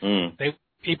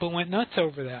 People went nuts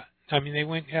over that. They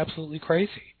went absolutely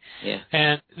crazy. Yeah.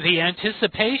 And the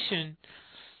anticipation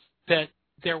that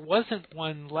there wasn't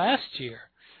one last year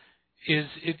is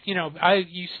I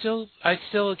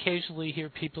still occasionally hear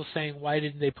people saying, why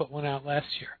didn't they put one out last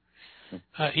year?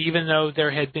 Even though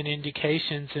there had been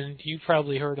indications, and you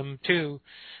probably heard them too,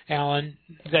 Alan,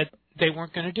 that they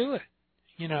weren't going to do it.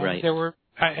 Right. There were,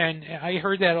 and I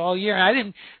heard that all year. I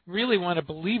didn't really want to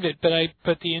believe it,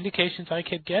 but the indications I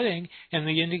kept getting,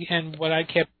 and what I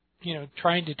kept,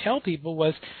 trying to tell people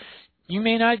was, you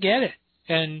may not get it,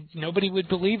 and nobody would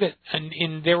believe it,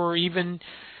 and there were even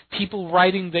people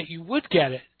writing that you would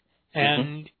get it,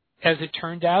 and as it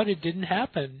turned out, it didn't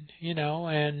happen.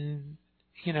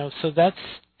 So that's.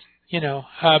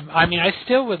 I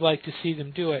still would like to see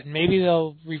them do it. And maybe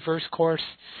they'll reverse course,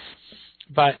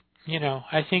 but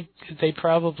I think they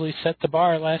probably set the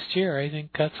bar last year. I think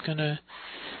that's gonna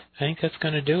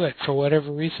do it for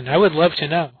whatever reason. I would love to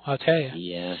know. I'll tell you.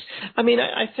 Yeah,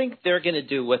 I think they're going to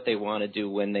do what they want to do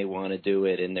when they want to do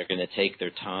it, and they're going to take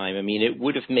their time. It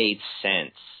would have made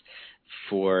sense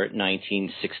for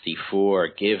 1964,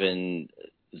 given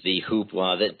the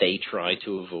hoopla that they tried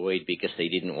to avoid because they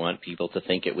didn't want people to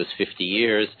think it was 50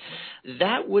 years.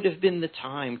 That would have been the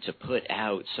time to put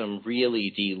out some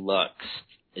really deluxe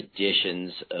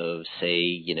editions of,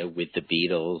 say, with the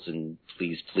Beatles and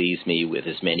Please Please Me, with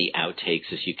as many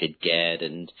outtakes as you could get,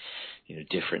 and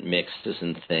different mixes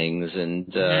and things,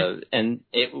 and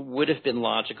it would have been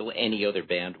logical. Any other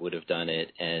band would have done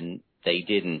it, and they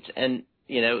didn't. And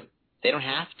they don't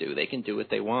have to. They can do what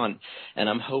they want. And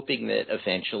I'm hoping that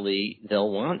eventually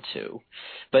they'll want to.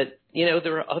 But,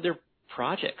 there are other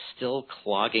projects still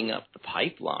clogging up the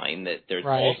pipeline that they're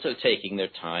also taking their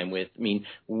time with.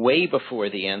 Way before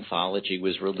the anthology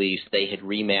was released, they had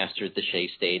remastered the Shea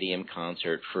Stadium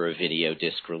concert for a video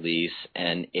disc release,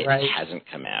 and it hasn't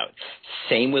come out.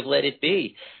 Same with Let It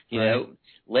Be.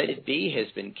 Let It Be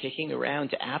has been kicking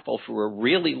around to Apple for a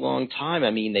really long time.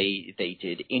 They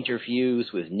did interviews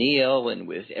with Neil and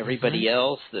with everybody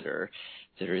else that are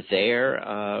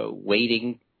there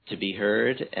waiting to be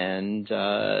heard, and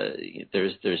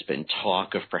there's been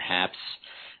talk of perhaps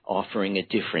offering a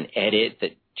different edit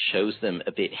that shows them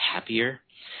a bit happier,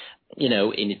 in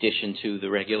addition to the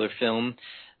regular film.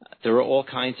 There are all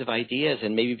kinds of ideas,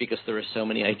 and maybe because there are so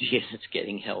many ideas, it's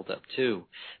getting held up too.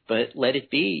 But Let It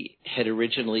Be had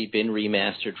originally been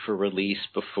remastered for release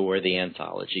before the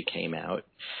anthology came out.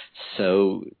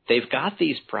 So they've got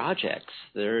these projects.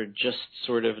 They're just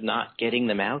sort of not getting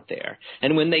them out there.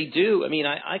 And when they do,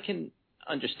 I can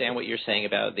understand what you're saying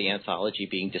about the anthology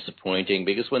being disappointing,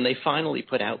 because when they finally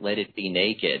put out Let It Be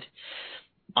Naked,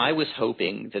 I was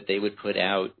hoping that they would put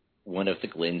out one of the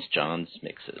Glyn's Johns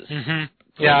mixes. Mm-hmm.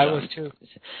 Yeah, I was too.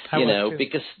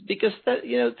 Because that,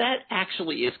 that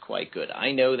actually is quite good.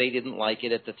 I know they didn't like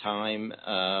it at the time,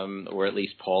 or at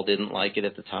least Paul didn't like it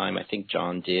at the time. I think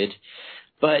John did.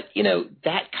 But,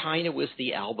 that kind of was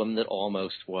the album that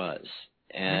almost was.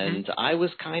 And I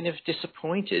was kind of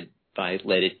disappointed by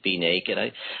Let It Be Naked.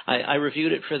 I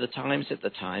reviewed it for the Times at the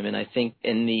time, and I think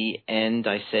in the end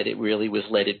I said it really was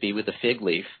Let It Be with a Fig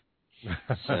Leaf.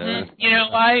 So.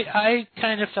 I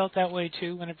kind of felt that way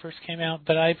too when it first came out,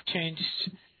 but I've changed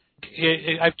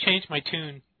my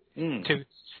tune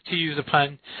to use a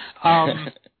pun,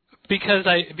 because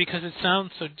it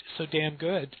sounds so damn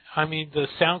good. I mean, the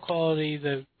sound quality,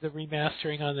 the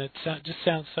remastering on that just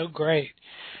sounds so great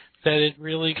that it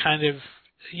really kind of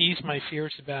eased my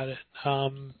fears about it.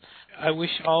 I wish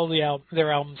all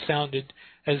their albums sounded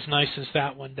as nice as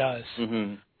that one does.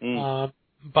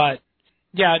 But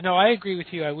yeah, no, I agree with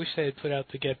you. I wish they had put out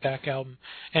the Get Back album,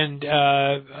 and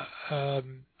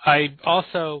I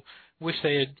also wish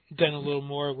they had done a little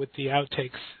more with the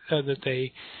outtakes that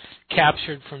they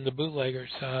captured from the bootleggers.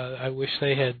 I wish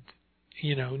they had,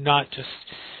 not just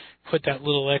put that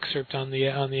little excerpt on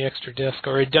the extra disc,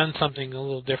 or had done something a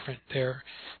little different there.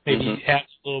 Maybe add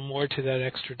a little more to that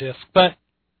extra disc. But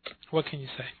what can you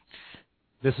say?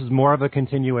 This is more of a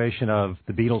continuation of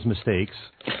the Beatles' mistakes.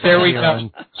 There we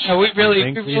go. So we really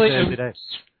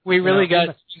got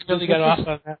off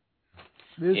on that.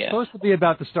 It's supposed to be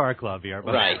about the Star Club here.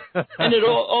 But right. And it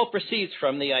all proceeds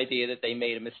from the idea that they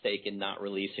made a mistake in not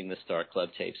releasing the Star Club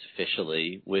tapes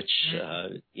officially, which,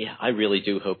 I really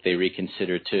do hope they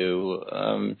reconsider too.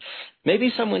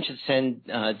 Maybe someone should send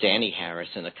Danny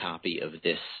Harrison a copy of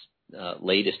this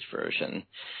latest version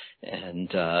and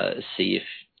see if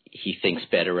he thinks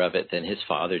better of it than his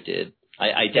father did.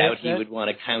 I doubt he would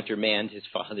want to countermand his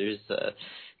father's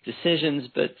decisions,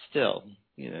 but still,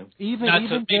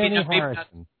 Even Danny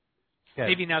Harrison.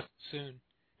 Maybe not so soon.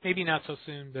 Maybe not so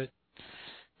soon, but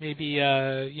maybe,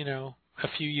 a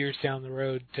few years down the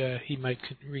road, he might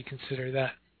reconsider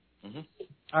that.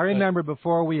 I remember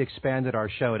before we expanded our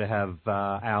show to have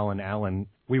Alan,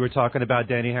 we were talking about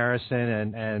Danny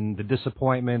Harrison and the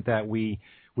disappointment that we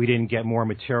didn't get more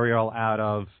material out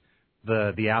of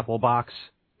the Apple box,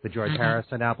 the George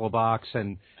Harrison Apple box,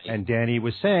 and Danny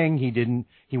was saying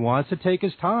he wants to take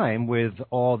his time with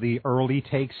all the early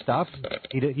take stuff.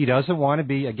 He doesn't want to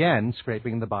be, again,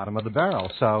 scraping the bottom of the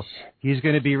barrel. So he's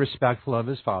going to be respectful of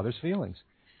his father's feelings.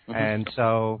 And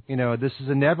so, this is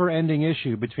a never-ending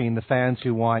issue between the fans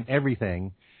who want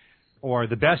everything or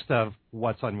the best of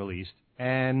what's unreleased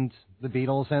and the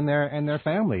Beatles and their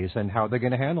families and how they're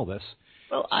going to handle this.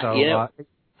 Well,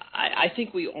 I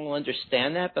think we all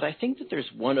understand that, but I think that there's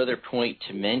one other point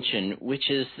to mention, which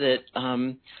is that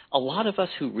a lot of us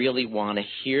who really want to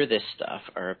hear this stuff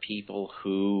are people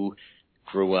who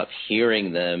grew up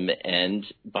hearing them, and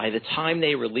by the time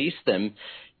they release them,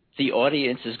 the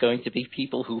audience is going to be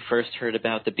people who first heard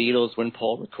about the Beatles when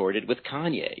Paul recorded with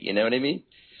Kanye. You know what I mean?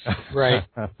 Right.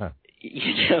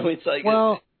 It's like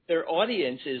their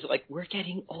audience is like, we're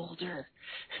getting older.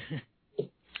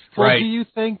 Well, right. do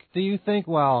you think,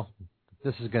 well,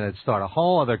 this is going to start a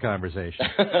whole other conversation,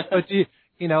 but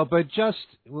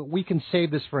we can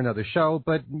save this for another show,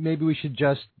 but maybe we should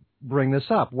just bring this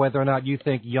up, whether or not you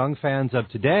think young fans of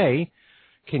today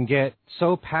can get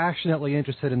so passionately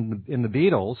interested in the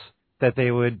Beatles that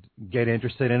they would get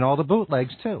interested in all the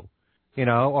bootlegs too,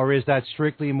 or is that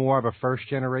strictly more of a first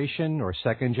generation or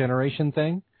second generation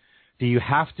thing? Do you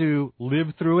have to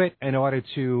live through it in order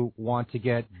to want to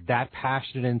get that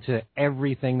passionate into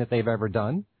everything that they've ever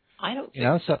done? I don't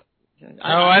think so.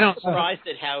 I'm surprised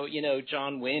at how,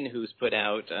 John Wynne, who's put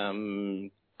out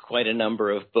quite a number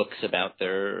of books about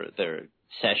their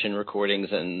session recordings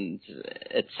and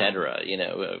et cetera,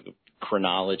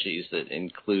 chronologies that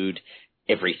include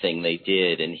everything they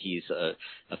did, and he's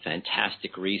a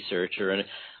fantastic researcher. And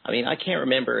I mean, I can't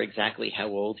remember exactly how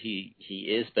old he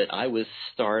is, but I was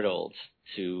startled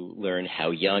to learn how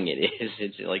young it is.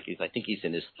 It's like I think he's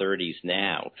in his 30s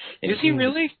now. And is he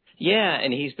really? Yeah,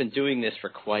 and he's been doing this for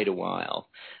quite a while.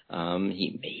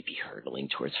 He may be hurtling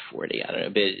towards 40. I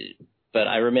don't know, but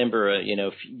I remember,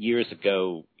 years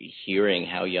ago hearing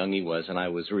how young he was, and I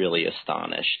was really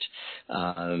astonished.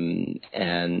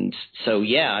 And so,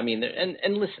 yeah, I mean,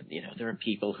 and listen, there are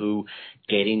people who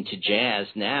get into jazz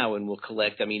now and will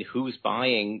collect. I mean, who's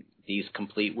buying these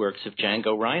complete works of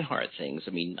Django Reinhardt things?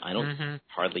 I mean, I don't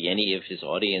hardly any of his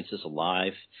audience is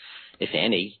alive, if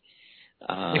any.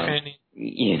 If any.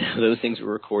 Those things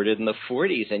were recorded in the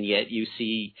 40s, and yet you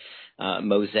see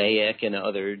Mosaic and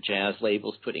other jazz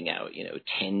labels putting out,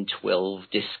 10, 12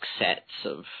 disc sets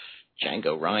of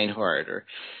Django Reinhardt, or,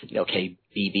 okay,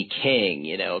 B.B.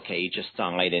 King, okay, he just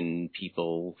died and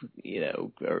people,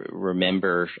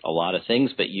 remember a lot of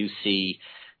things, but you see,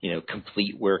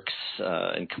 complete works,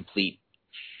 and complete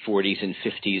 40s and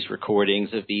 50s recordings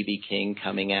of B.B. King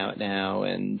coming out now,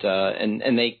 and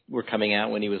they were coming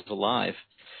out when he was alive.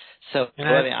 So, and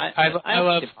I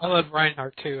love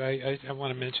Reinhardt too. I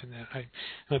want to mention that I'm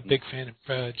a big fan of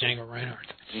Django Reinhardt.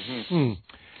 Mm-hmm.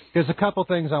 There's a couple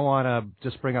things I want to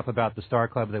just bring up about the Star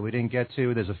Club that we didn't get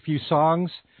to. There's a few songs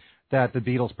that the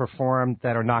Beatles performed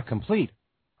that are not complete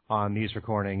on these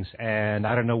recordings, and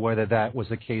I don't know whether that was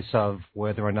a case of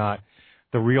whether or not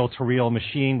the reel-to-reel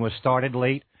machine was started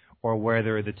late or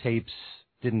whether the tapes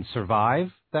didn't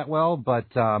survive that well, but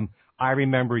I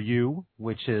Remember You,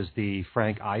 which is the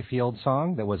Frank Ifield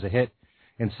song that was a hit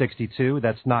in '62.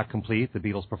 That's not complete, the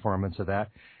Beatles' performance of that.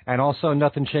 And also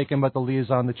Nothing Shaken But the Leaves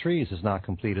on the Trees is not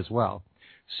complete as well.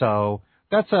 So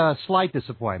that's a slight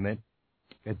disappointment.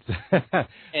 It's and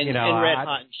Red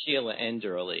Hot and Sheila end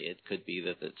early. It could be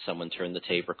that someone turned the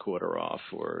tape recorder off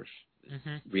or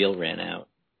reel ran out.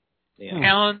 Yeah.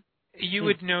 Alan, you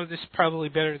would know this probably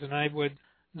better than I would.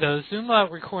 The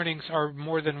Zoom-Out recordings are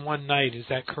more than one night, is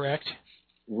that correct?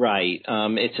 Right.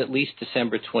 It's at least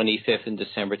December 25th and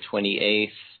December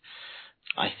 28th.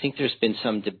 I think there's been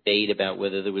some debate about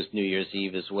whether there was New Year's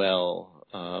Eve as well.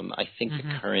 I think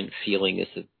the current feeling is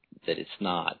that it's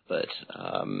not, but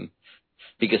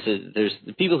because there's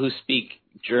the people who speak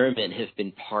German have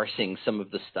been parsing some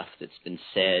of the stuff that's been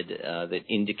said that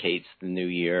indicates the New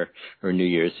Year or New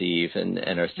Year's Eve, and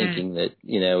are thinking that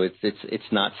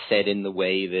it's not said in the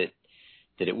way that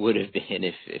it would have been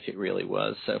if it really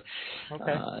was. So,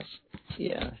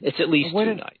 it's at least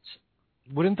 2 nights.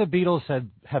 Wouldn't the Beatles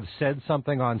have said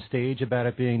something on stage about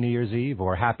it being New Year's Eve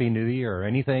or Happy New Year or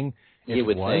anything? You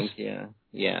would think,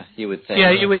 yeah, you would think.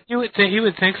 Yeah, you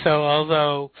would think so.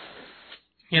 Although,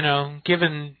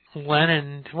 given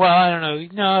Lennon, well, I don't know.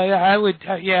 No, I would.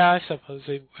 I suppose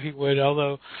he would.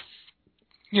 Although,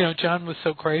 John was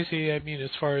so crazy. I mean,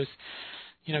 as far as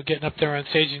getting up there on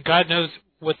stage, and God knows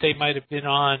what they might have been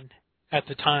on at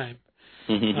the time.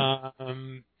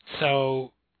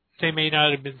 So they may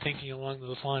not have been thinking along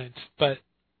those lines, but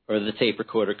or the tape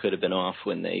recorder could have been off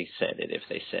when they said it, if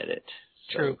they said it.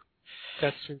 True,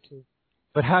 that's true too.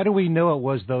 But how do we know it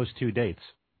was those 2 dates?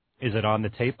 Is it on the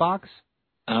tape box?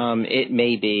 It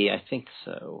may be. I think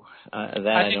so.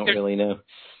 I don't really know.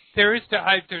 There's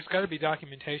got to be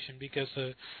documentation because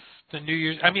the New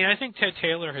Year's. I mean, I think Ted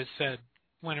Taylor has said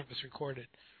when it was recorded.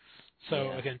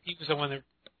 So again, he was the one that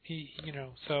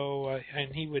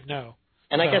and he would know.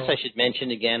 And I guess I should mention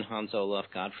again Hans Olaf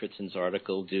Gottfriedsen's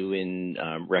article due in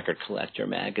Record Collector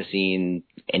magazine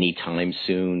anytime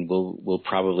soon. We'll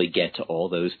probably get to all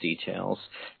those details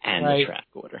and the track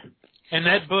order. And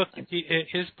that book,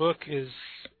 his book is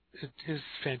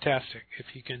fantastic. If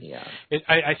you can,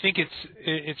 I think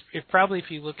it's probably, if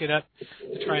you look it up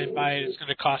to try and buy it, it's going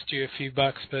to cost you a few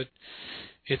bucks, but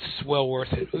it's well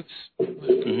worth it.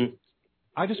 Oops.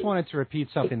 I just wanted to repeat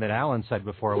something that Alan said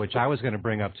before, which I was going to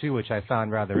bring up too, which I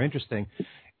found rather interesting,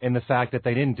 in the fact that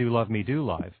they didn't do Love Me Do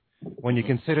live. When you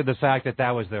consider the fact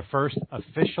that was their first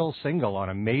official single on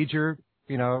a major,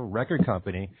 record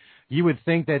company, you would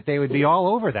think that they would be all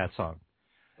over that song.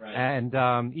 Right.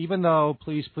 And even though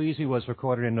Please Please Me was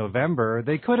recorded in November,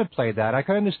 they could have played that. I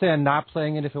could understand not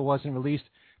playing it if it wasn't released,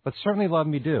 but certainly Love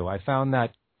Me Do. I found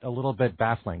that a little bit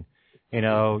baffling.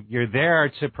 You're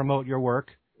there to promote your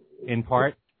work, in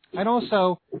part. And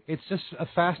also, it's just a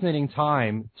fascinating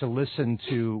time to listen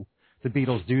to the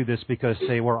Beatles do this because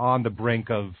they were on the brink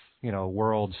of,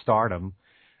 world stardom.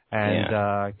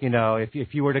 And,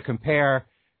 if you were to compare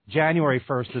January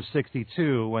 1st of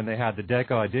 '62 when they had the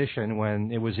Decca edition,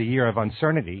 when it was a year of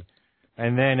uncertainty,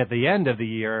 and then at the end of the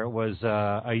year was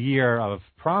a year of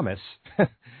promise.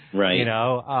 Right.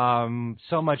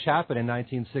 So much happened in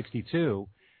 1962.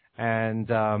 And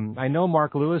I know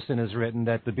Mark Lewison has written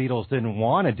that the Beatles didn't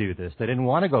want to do this. They didn't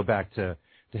want to go back to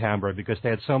Hamburg because they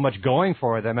had so much going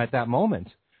for them at that moment.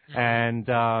 And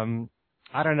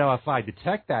I don't know if I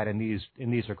detect that in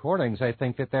these recordings. I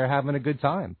think that they're having a good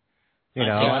time.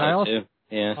 I also,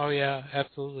 yeah. Oh yeah,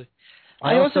 absolutely.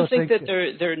 I also think that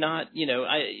they're not.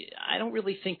 I don't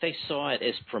really think they saw it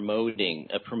as promoting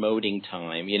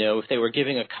time. If they were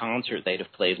giving a concert, they'd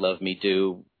have played Love Me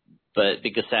Do. But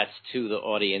because that's to the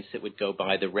audience that would go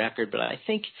buy the record. But I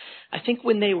think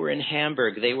when they were in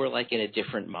Hamburg, they were like in a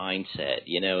different mindset.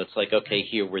 It's like, okay,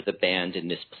 here we're the band in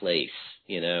this place.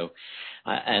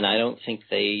 And I don't think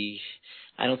they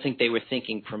were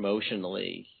thinking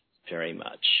promotionally very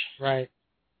much. Right.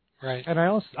 And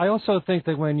I also think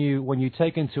that when you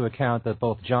take into account that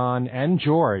both John and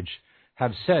George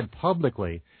have said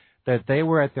publicly that they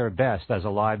were at their best as a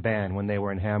live band when they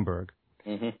were in Hamburg,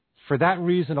 Mm-hmm. for that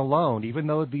reason alone, even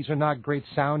though these are not great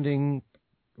sounding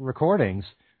recordings,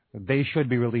 they should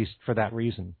be released for that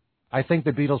reason. I think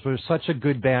the Beatles were such a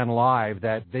good band live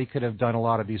that they could have done a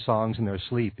lot of these songs in their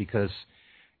sleep because,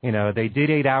 they did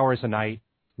 8 hours a night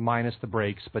minus the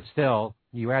breaks, but still,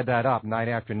 you add that up night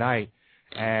after night,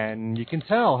 and you can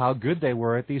tell how good they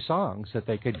were at these songs, that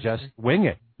they could just wing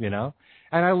it, And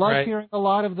I love hearing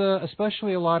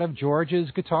especially a lot of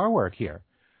George's guitar work here.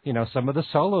 Some of the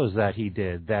solos that he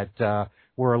did that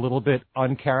were a little bit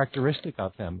uncharacteristic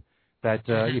of him. That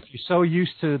if you're so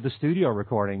used to the studio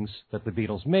recordings that the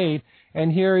Beatles made,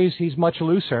 and here he's much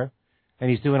looser, and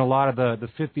he's doing a lot of the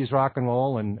 50s rock and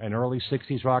roll and early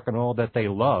 60s rock and roll that they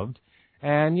loved,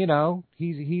 and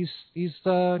he's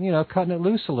cutting it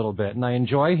loose a little bit, and I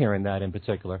enjoy hearing that in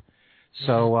particular.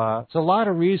 So it's a lot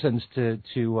of reasons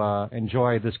to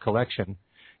enjoy this collection.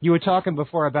 You were talking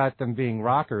before about them being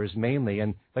rockers mainly,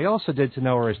 and they also did To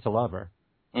Know Her Is to Love Her.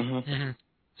 Mm-hmm. Mm-hmm.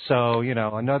 So,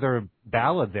 another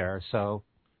ballad there. So,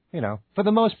 for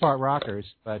the most part, rockers.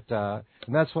 But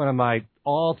and that's one of my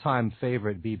all-time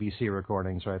favorite BBC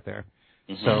recordings right there.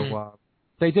 Mm-hmm. So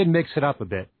they did mix it up a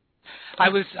bit. I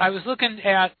was looking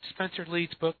at Spencer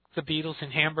Leeds' book, The Beatles in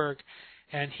Hamburg,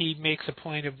 and he makes a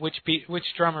point of which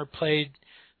drummer played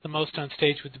the most on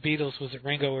stage with the Beatles. Was it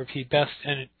Ringo or Pete Best?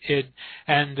 And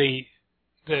the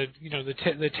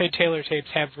Ted Taylor tapes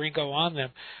have Ringo on them,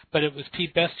 but it was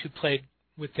Pete Best who played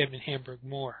with them in Hamburg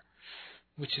more,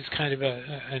 which is kind of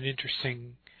an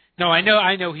interesting. No, I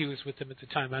know he was with them at the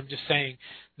time. I'm just saying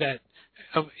that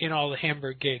in all the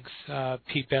Hamburg gigs,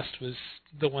 Pete Best was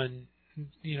the one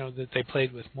that they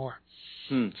played with more.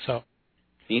 So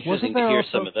interesting to hear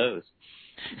some of those.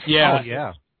 Yeah, oh,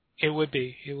 yeah. It would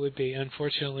be.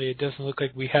 Unfortunately, it doesn't look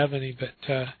like we have any, but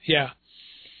yeah.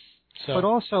 So. But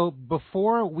also,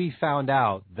 before we found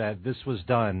out that this was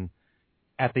done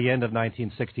at the end of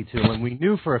 1962, when we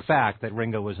knew for a fact that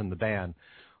Ringo was in the band,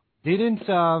 didn't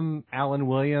Alan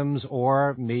Williams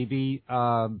or maybe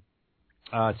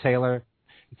Taylor,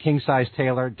 King Size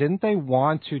Taylor, didn't they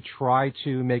want to try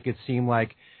to make it seem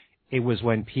like it was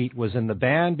when Pete was in the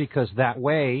band, because that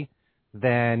way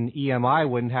then EMI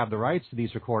wouldn't have the rights to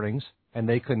these recordings and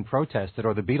they couldn't protest it,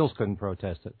 or the Beatles couldn't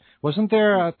protest it? Wasn't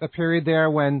there a period there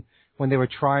when they were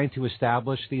trying to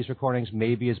establish these recordings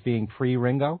maybe as being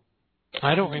pre-Ringo?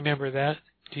 I don't remember that.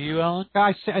 Do you, Alan?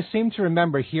 I seem to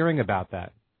remember hearing about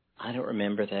that. I don't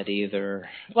remember that either.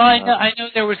 Well, I know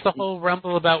there was the whole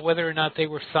rumble about whether or not they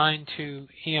were signed to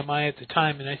EMI at the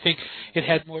time, and I think it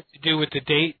had more to do with the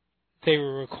date they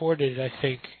were recorded, I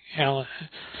think, Alan.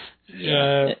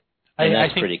 And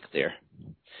that's pretty clear.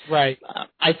 Right.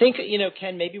 I think,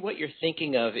 Ken, maybe what you're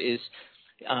thinking of is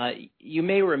you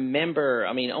may remember,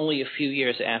 only a few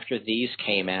years after these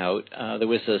came out, there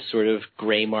was a sort of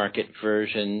gray market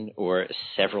version or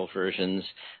several versions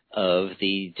of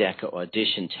the Decca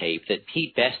audition tape that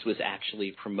Pete Best was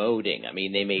actually promoting.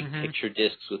 They made picture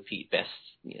discs with Pete Best's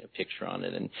picture on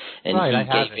it, and right,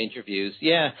 he gave interviews.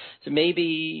 Yeah, so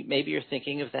maybe you're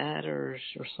thinking of that or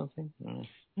something.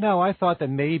 No, I thought that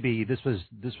maybe this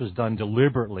was done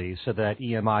deliberately so that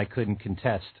EMI couldn't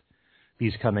contest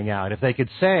these coming out. If they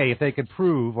could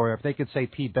prove, or if they could say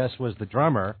Pete Best was the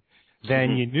drummer,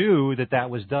 then you knew that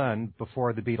was done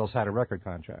before the Beatles had a record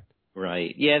contract.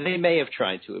 Right. Yeah, they may have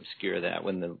tried to obscure that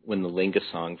when the Linga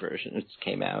Song version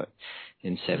came out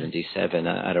in '77.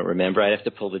 I don't remember. I'd have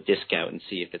to pull the disc out and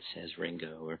see if it says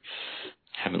Ringo, or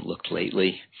haven't looked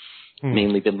lately.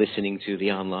 Mainly been listening to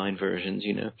the online versions,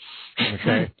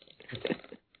 Okay.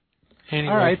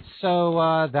 Anyway. All right,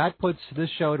 so that puts this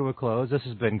show to a close. This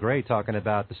has been great talking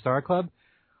about the Star Club,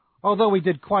 although we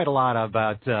did quite a lot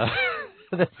about the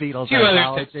Beatles. Few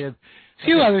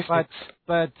other things.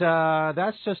 But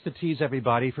that's just to tease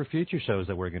everybody for future shows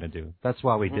that we're going to do. That's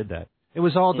why we did that. It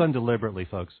was all done deliberately,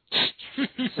 folks.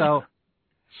 So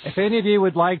if any of you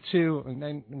would like to,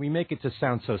 and we make it to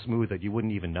sound so smooth that you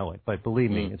wouldn't even know it, but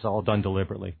believe me, it's all done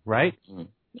deliberately, right?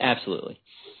 Absolutely.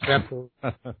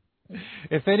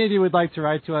 If any of you would like to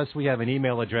write to us, we have an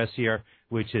email address here,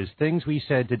 which is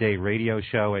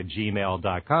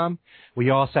thingswesaidtodayradioshow@gmail.com. We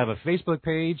also have a Facebook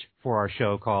page for our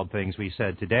show called Things We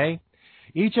Said Today.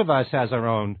 Each of us has our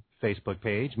own Facebook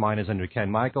page. Mine is under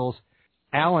Ken Michaels.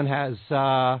 Alan has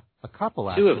a couple,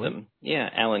 actually. Two of them. Yeah,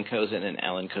 Alan Kozin and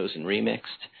Alan Kozin Remixed.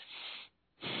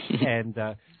 And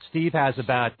Steve has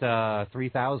about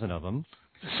 3,000 of them.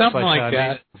 Something like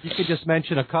that. You could just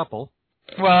mention a couple.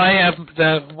 Well, I have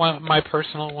my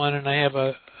personal one, and I have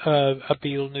a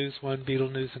Beatle News one,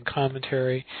 Beatle News and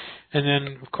Commentary, and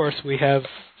then of course we have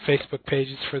Facebook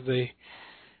pages for the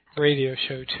radio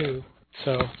show too.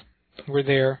 So we're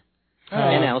there.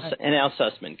 And Al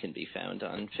Sussman can be found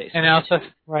on Facebook. And Al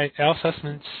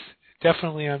Sussman's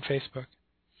definitely on Facebook.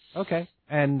 Okay.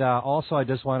 And also, I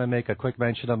just want to make a quick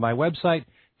mention of my website,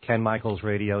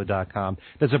 KenMichaelsRadio.com.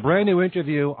 There's a brand new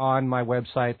interview on my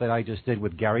website that I just did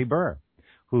with Gary Burr,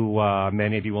 who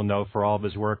many of you will know for all of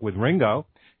his work with Ringo.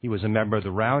 He was a member of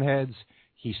the Roundheads.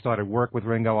 He started work with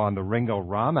Ringo on the Ringo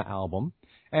Rama album,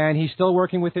 and he's still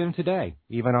working with him today,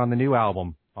 even on the new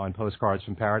album, on Postcards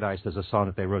from Paradise. There's a song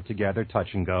that they wrote together,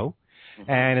 Touch and Go.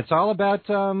 Mm-hmm. And it's all about,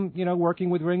 working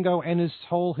with Ringo and his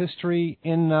whole history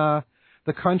in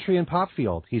the country and pop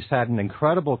field. He's had an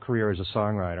incredible career as a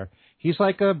songwriter. He's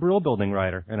like a Brill Building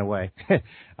writer in a way.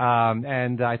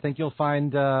 And I think you'll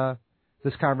find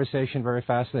this conversation very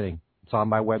fascinating. It's on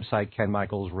my website,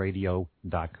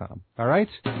 KenMichaelsRadio.com. All right?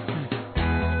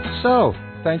 So,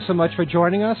 thanks so much for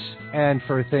joining us. And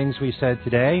for things we said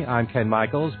today, I'm Ken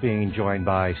Michaels, being joined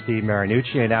by Steve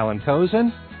Marinucci and Alan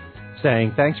Kozin,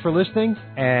 saying thanks for listening,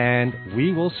 and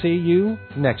we will see you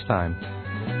next time.